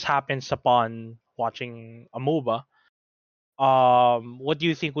just happens upon watching a MOBA. What do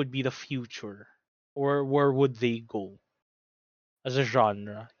you think would be the future, or where would they go as a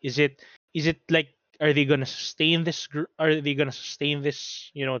genre? Is it like, are they gonna sustain this? Are they gonna sustain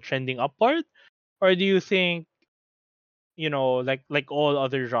this? Trending upward, or do you think like all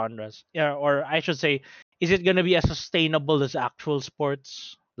other genres, yeah, or I should say, is it gonna be as sustainable as actual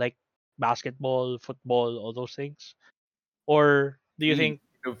sports like basketball, football, all those things, or do you Really think,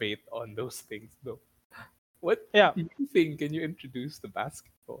 innovate on those things, though. What yeah, new thing can you introduce to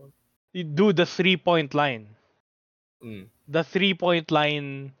basketball? you do the 3 point line? Mm. The 3 point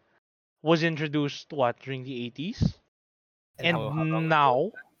line was introduced what, during the 80s, And how long and ago was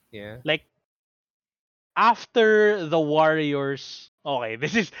now, that? Yeah. like, after the Warriors. Okay,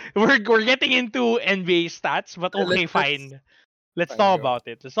 this is we're getting into NBA stats, but okay, Let's fine. Let's fine, talk go. about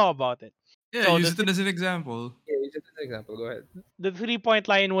it. Let's talk about it. Yeah, So use it as an example. Yeah, you just an example. Go ahead. the 3 point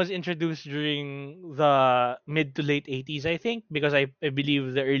line was introduced during the mid to late 80s, I think, because I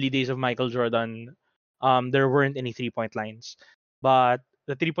believe the early days of Michael Jordan, there weren't any 3 point lines, but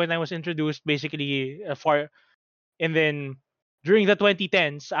the 3 point line was introduced basically for, and then during the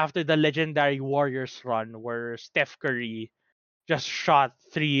 2010s, after the legendary Warriors run, where Steph Curry just shot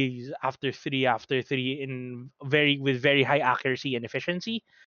threes after three after three in with very high accuracy and efficiency,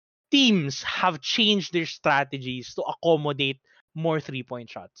 teams have changed their strategies to accommodate more 3 point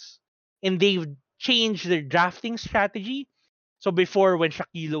shots. And they've changed their drafting strategy. So before, when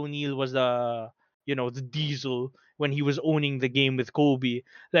Shaquille O'Neal was the diesel, when he was owning the game with Kobe,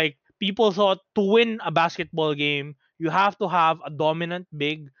 like, people thought to win a basketball game, you have to have a dominant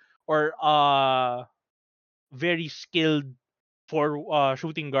big, or a very skilled for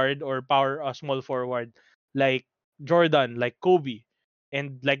shooting guard, or power small forward, like Jordan, like Kobe,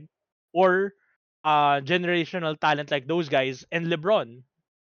 and like, or generational talent like those guys and LeBron.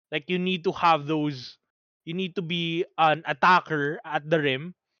 Like, you need to have those. You need to be an attacker at the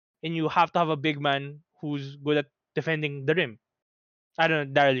rim, and you have to have a big man who's good at defending the rim. I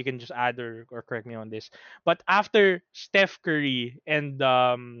don't know, Daryl, you can just add or correct me on this. But after Steph Curry and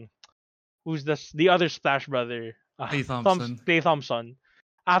who's the other Splash brother, Clay Thompson. Clay Thompson,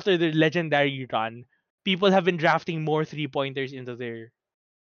 after their legendary run, people have been drafting more 3 pointers into their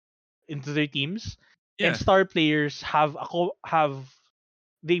teams, and Yeah. star players have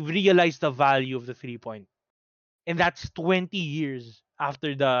they've realized the value of the 3 point, and that's 20 years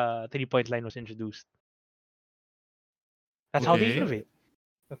after the 3 point line was introduced. That's how Yeah. they Okay. So innovate.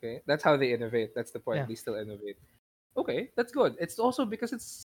 okay, that's how they innovate. That's the point. Yeah. They still innovate. Okay, that's good. It's also because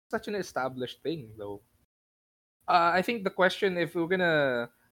it's such an established thing, though. I think the question, if we're gonna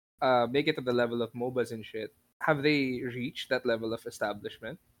make it to the level of MOBAs and shit, have they reached that level of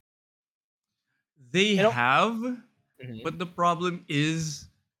establishment? They You know, have, Hmm. but the problem is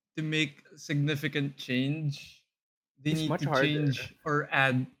to make significant change, they It's need much to harder. change or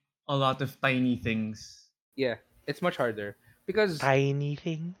add a lot of tiny things. Yeah, it's much harder because tiny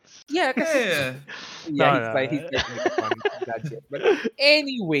things. yeah, because Yeah. yeah, No, he's no. trying to make a fun gadget. But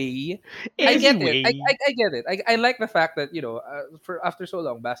anyway, I get it. I, Anyway, I, I get it. I like the fact that for after so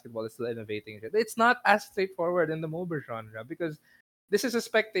long, basketball is still innovating. It's not as straightforward in the MOBA genre because this is a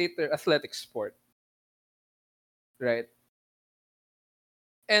spectator athletic sport, right?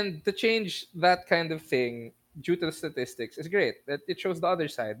 And to change that kind of thing due to the statistics is great. That it shows the other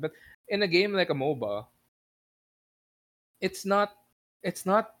side. But in a game like a MOBA, it's not it's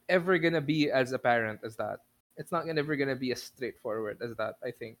not ever gonna be as apparent as that. It's not ever gonna be as straightforward as that,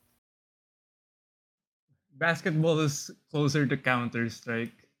 I think. Basketball is closer to Counter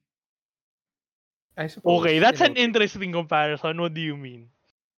Strike. I okay, suppose, that's an interesting comparison. What do you mean?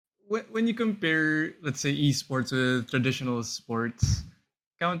 when you compare, let's say, esports with traditional sports,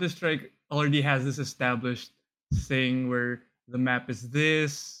 Counter Strike already has this established thing where the map is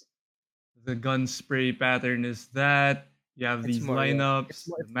this, the gun spray pattern is that. You have It's these more, yeah. lineups,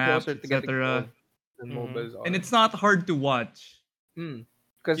 the It's closer maps, to getting etc. involved than Mm-hmm. MOBAs And are. it's not hard to watch.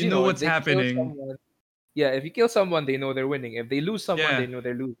 Because You know if what's they kill happening. someone, yeah, if you kill someone, they know they're winning. If they lose someone, they Yeah. know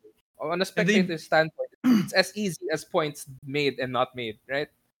they're losing. On a And they spectator standpoint, it's as easy as points made and not made, right?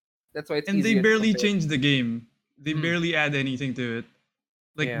 That's why it's and they easier to barely compare. change the game. They Mm, barely add anything to it.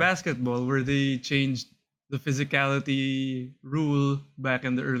 Like yeah, basketball, where they changed the physicality rule back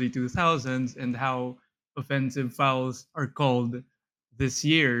in the early 2000s and how offensive fouls are called this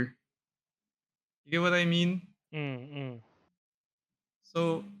year. You get what I mean? Mm-hmm.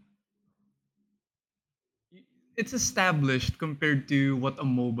 So it's established compared to what a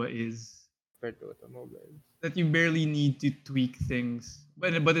MOBA is. compared to what the MOBA is. That you barely need to tweak things,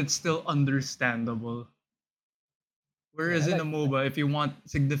 but it's still understandable. Yeah, I Whereas in a like that. MOBA, if you want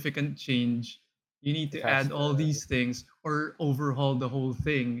significant change, you need It to has add to. all these things or overhaul the whole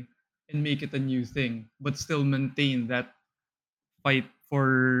thing and make it a new thing, but still maintain that fight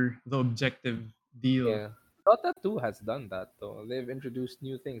for the objective deal. Yeah. Dota 2 has done that though. They've introduced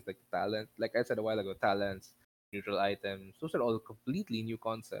new things like talent, like I said a while ago, talents, neutral items. Those are all completely new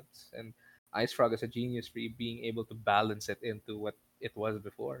concepts. And Ice Frog is a genius for being able to balance it into what it was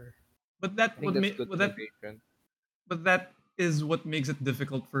before. But I think that's good innovation. that is what makes it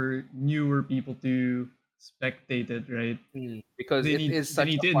difficult for newer people to spectate it, right? Because it is They such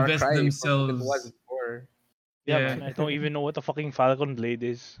need a to far invest cry from what it was themselves. before. Yeah, Yeah, man. I don't even know what the fucking Falcon Blade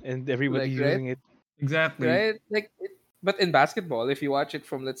is, and Like, everybody's right? using it. exactly. Right? But in basketball, if you watch it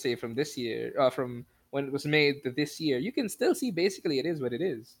from, let's say, from this year, from when it was made to this year, you can still see basically it is what it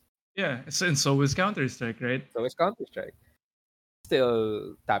is. Yeah, and so is Counter Strike, right? So it's Counter Strike.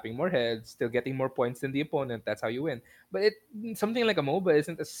 Still tapping more heads, still getting more points than the opponent. That's how you win. But something like a MOBA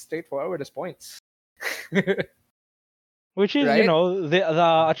isn't as straightforward as points, Which is, right?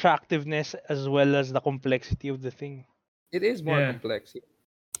 the attractiveness as well as the complexity of the thing. It is more Yeah, complex.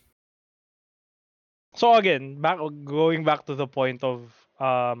 So again, going back to the point of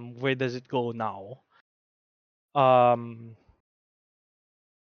where does it go now? Um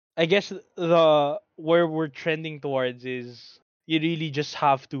I guess the where we're trending towards is you really just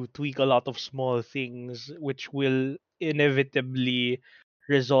have to tweak a lot of small things which will inevitably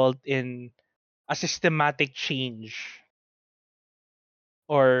result in a systematic change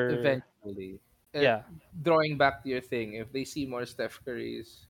or Eventually, yeah. drawing back to your thing, if they see more Steph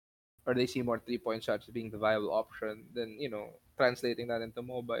Curry's or they see more 3 point shots being the viable option, then translating that into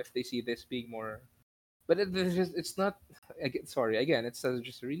MOBA. If they see this being more, but it's not. Sorry, again, it's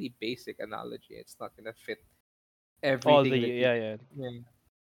just a really basic analogy. It's not gonna fit All the everything that you, yeah, yeah. yeah,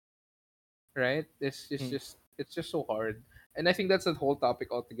 right. Mm, It's just so hard, and I think that's a whole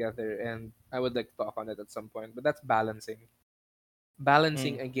topic altogether. And I would like to talk on it at some point. But that's balancing. mm.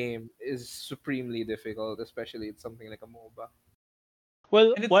 Balancing a game is supremely difficult, especially it's something like a MOBA.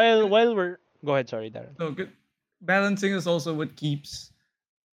 Well, and it's while we're go ahead, sorry, Darren. no good. Balancing is also what keeps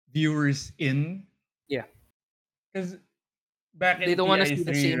viewers in, Yeah, because back they in don't want to see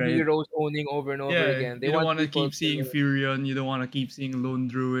the TI3, same right? heroes owning over and over Yeah, again. They you don't want want to people keep to, seeing Furion. You don't want to keep seeing Lone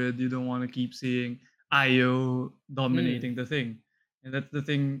Druid. You don't want to keep seeing Io mm, dominating the thing, and that's the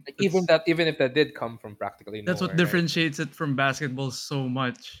thing. like even if that did come from practically That's what nowhere, right? differentiates it from basketball so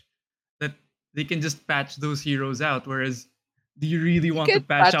much. That they can just patch those heroes out. Whereas, do you really You want to can't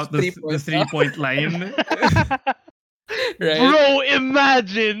patch patch out three the points three out, point line? right? Bro,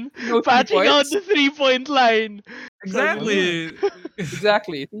 imagine No three patching out points. the 3 point line. Yeah. Exactly.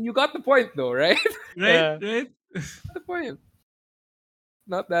 Exactly. You got the point though, right? Right, Yeah. right. The point.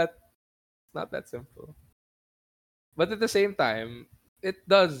 Not that not that simple. But at the same time, it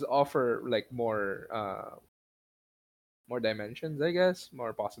does offer like more dimensions, I guess,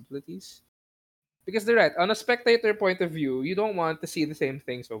 more possibilities. Because they're right. On a spectator point of view, you don't want to see the same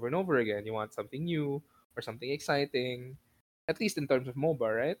things over and over again. You want something new or something exciting, at least in terms of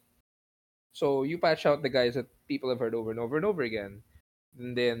MOBA, right? So you patch out the guys that people have heard over and over and over again.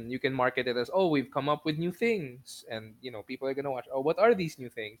 And then you can market it as, oh, we've come up with new things. And, people are going to watch, oh, what are these new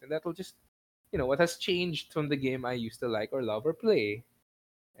things? And that will just, what has changed from the game I used to like or love or play?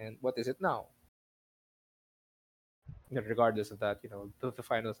 And what is it now? And regardless of that, the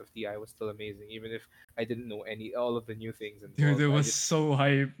finals of TI was still amazing, even if I didn't know all of the new things Dude, involved. it I was just so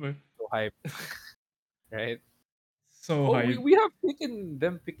hype. so hyped, right? So Oh, hype. we have taken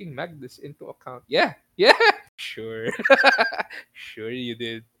them picking Magnus into account. Yeah, yeah, sure, sure you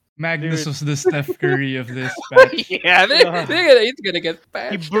did. Magnus Dude, was the Steph Curry of this patch. Yeah, it's gonna get he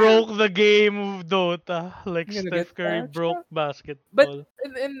patched. broke the game of Dota like It's gonna get Steph Curry patched. broke But basketball.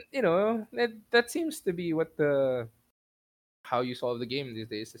 and you know that seems to be what the how you solve the game these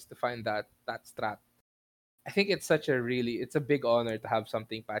days is to find that strat. I think it's such a it's a big honor to have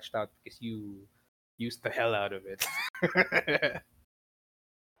something patched out because you used the hell out of it.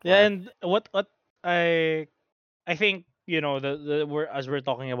 Yeah, Or and what I think, the we're as we're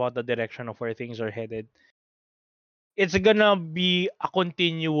talking about the direction of where things are headed, it's gonna be a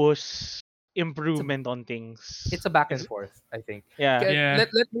continuous it's a improvement on things. it's a back and Is forth, I think. Yeah. Yeah.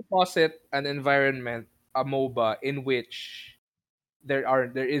 Let me posit an environment, a MOBA in which there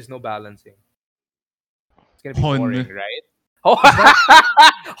is no balancing. It's gonna be boring, Hon. right? Oh,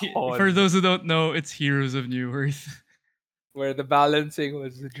 For Hon, those who don't know, it's Heroes of New Earth. where the balancing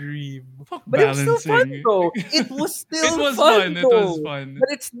was a dream. Fuck But it was still fun balancing. though. It was It still was fun fun. It was though. fun. But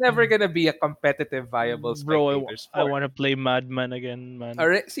it's never gonna be a competitive, viable Bro, spectator I sport. want to play Madman again, man.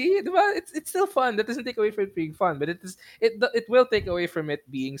 Alright, see, diba? It's still fun. That doesn't take away from it being fun, but it will take away from it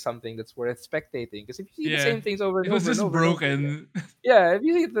being something that's worth spectating. Because if you see the Yeah. same things over It and was over and just over and over again, broken. yeah, if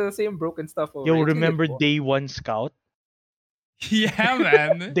you see the same broken stuff over, Yo, it's gonna get remember boring. day one scout? Yeah,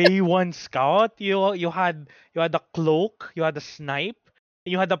 man. Day one scout, you had a cloak, you had a snipe,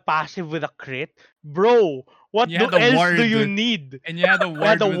 and you had a passive with a crit. Bro, what You do had a else do ward. you need? And you had a You had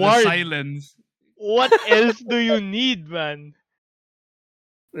ward a with the ward. silence. What else do you need, man?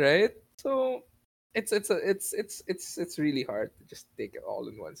 Right? So it's really hard to just take it all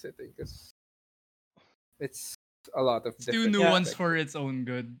in one sitting because it's a lot of It's too different Yeah, nuanced aspects. for its own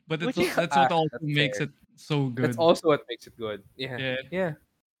good. But which that's what also That's makes fair. it so That's good. also what makes it good. Yeah, Yeah. yeah.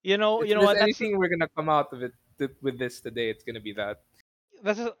 you If know there's what? anything we're gonna come out of it with this today, it's gonna be that.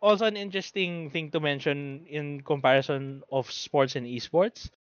 That's also an interesting thing to mention in comparison of sports and esports,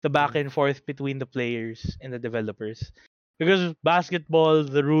 the back Mm. and forth between the players and the developers. Because basketball,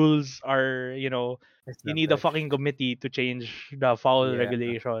 the rules are, It's you not need a that. fucking committee to change the foul Yeah.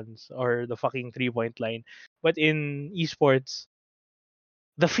 regulations or the fucking 3-point line. But in esports,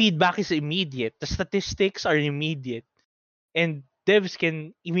 the feedback is immediate. The statistics are immediate. And devs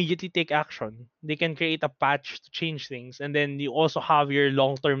can immediately take action. They can create a patch to change things. And then you also have your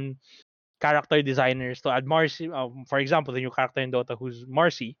long-term character designers to add Marcy. For example, the new character in Dota who's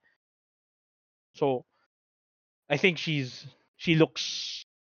Marcy. So I think she looks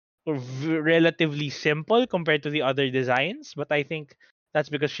relatively simple compared to the other designs, but I think that's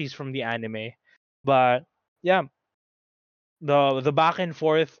because she's from the anime. But yeah, the back and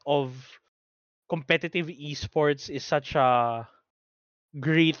forth of competitive esports is such a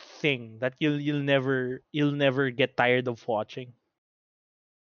great thing that you'll never get tired of watching.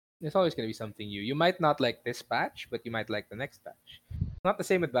 There's always gonna be something new. You might not like this patch, but you might like the next patch. Not the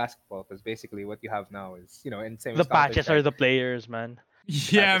same with basketball, because basically what you have now is, and same The with Counter patches are Strike, the players, man. the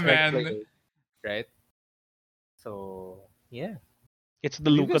Yeah, patches are the man. players, right? So yeah, It's the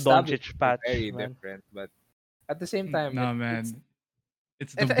we've Luka established Doncic they're patch, very man. different, but at the same time, Nah, it's man.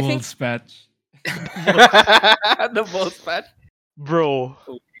 It's the I think Bulls patch. The Bulls, the Bulls patch. bro.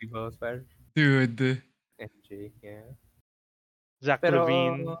 Okay, Bulls patch. Dude. NJ, yeah. Zach Pero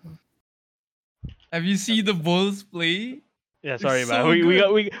Levine. Have you seen the Bulls play? Yeah, They're sorry, man. so We good.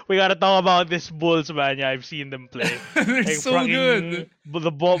 got we gotta talk about this Bulls, man. Yeah, I've seen them play. They're Like so good. fucking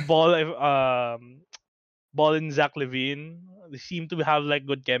the ball in Zach Levine. They seem to have like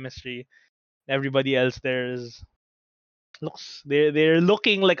good chemistry. Everybody else there is they're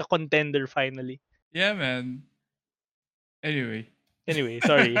looking like a contender finally. Yeah, man. Anyway. Anyway,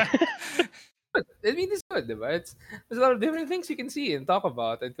 sorry. I mean, it's good, diba? There's a lot of different things you can see and talk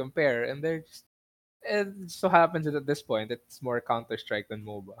about and compare, and they're just. It just so happens that at this point, it's more Counter Strike than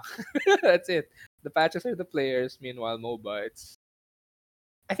MOBA. That's it. The patches are the players. Meanwhile, MOBA, it's.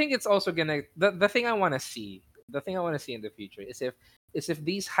 I think it's also gonna the thing I want to see. The thing I want to see in the future is if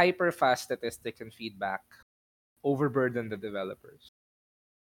these hyper fast statistics and feedback overburden the developers,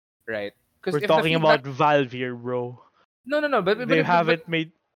 right? Because We're if the talking feedback, about Valve here, bro. no, They but haven't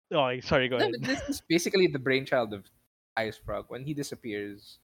made. Oh, sorry. Go no, ahead. but this is basically the brainchild of Ice Frog. When he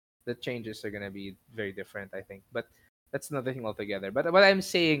disappears, the changes are gonna be very different, I think. But that's another thing altogether. But what I'm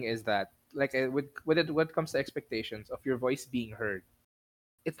saying is that, like, when it comes to expectations of your voice being heard,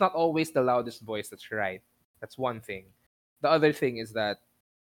 it's not always the loudest voice that's right. That's one thing. The other thing is that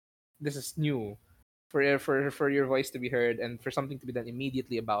this is new for your voice to be heard and for something to be done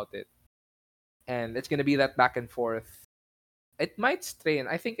immediately about it. And it's gonna be that back and forth. It might strain.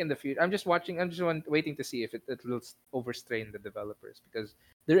 I think in the future, I'm just watching. Waiting to see if it will overstrain the developers because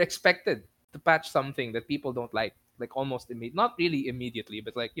they're expected to patch something that people don't like. like almost not really immediately,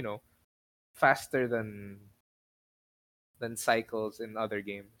 but like faster than cycles in other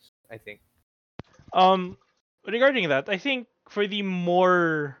games. I think. Um, regarding that, I think for the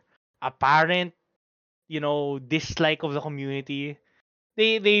more apparent, dislike of the community,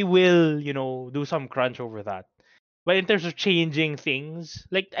 they will, do some crunch over that. But in terms of changing things,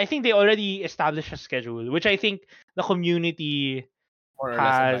 like I think they already established a schedule, which I think the community More or less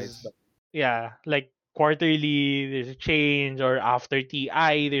abides by. has, yeah, like quarterly there's a change, or after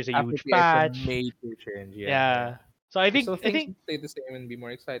TI there's a After huge the it's a patch. major change, yeah, yeah. Yeah. So I So think I things think will stay the same and be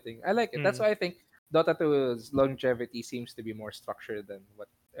more exciting. I like it. That's mm, why I think Dota 2's longevity seems to be more structured than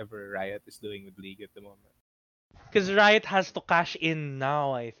whatever Riot is doing with League at the moment. because Riot has to cash in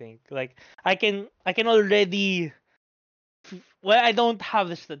now. I think like I can already. Well, I don't have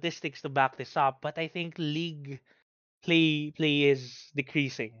the statistics to back this up, but I think League play is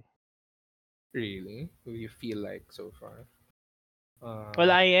decreasing. Really? Who you feel like so far? Well,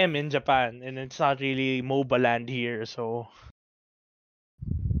 Uh, I am in Japan, and it's not really MOBA land here, so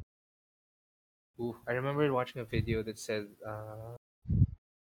I remember watching a video that said,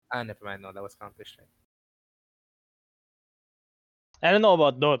 never mind. No, that was Counter Strike. I don't know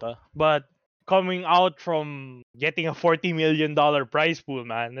about Dota. But coming out from getting a $40 million prize pool,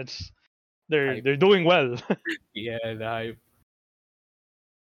 man, that's they're Hype. they're doing well. Yeah, the hype.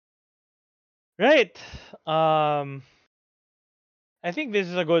 Right. Um, I think this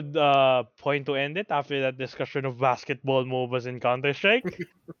is a good point to end it after that discussion of basketball, MOBAs, and Counter Strike.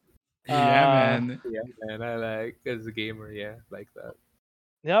 Yeah, Uh, man. Yeah, man. I like as a gamer. Yeah, like that.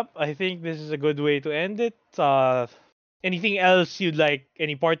 yep. I think this is a good way to end it. Anything else you'd like?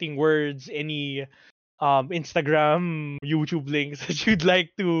 Any parting words? Any Instagram, YouTube links that you'd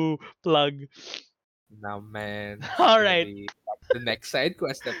like to plug? Now, man, this is All gonna right. be the next side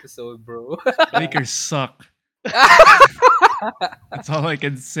quest episode, bro. Lakers suck. That's all I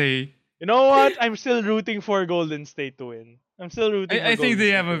can say. You know what? I'm still rooting for Golden State to win. I'm still rooting for I think Golden they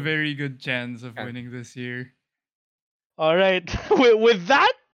State have to a win. very good chance of And winning this year. All right. with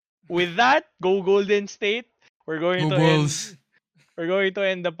that, go Golden State. We're going Go to end. Bulls. We're going to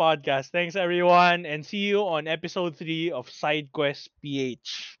end the podcast. Thanks everyone, and see you on episode 3 of Sidequest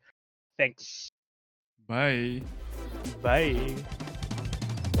PH. Thanks. Bye. Bye.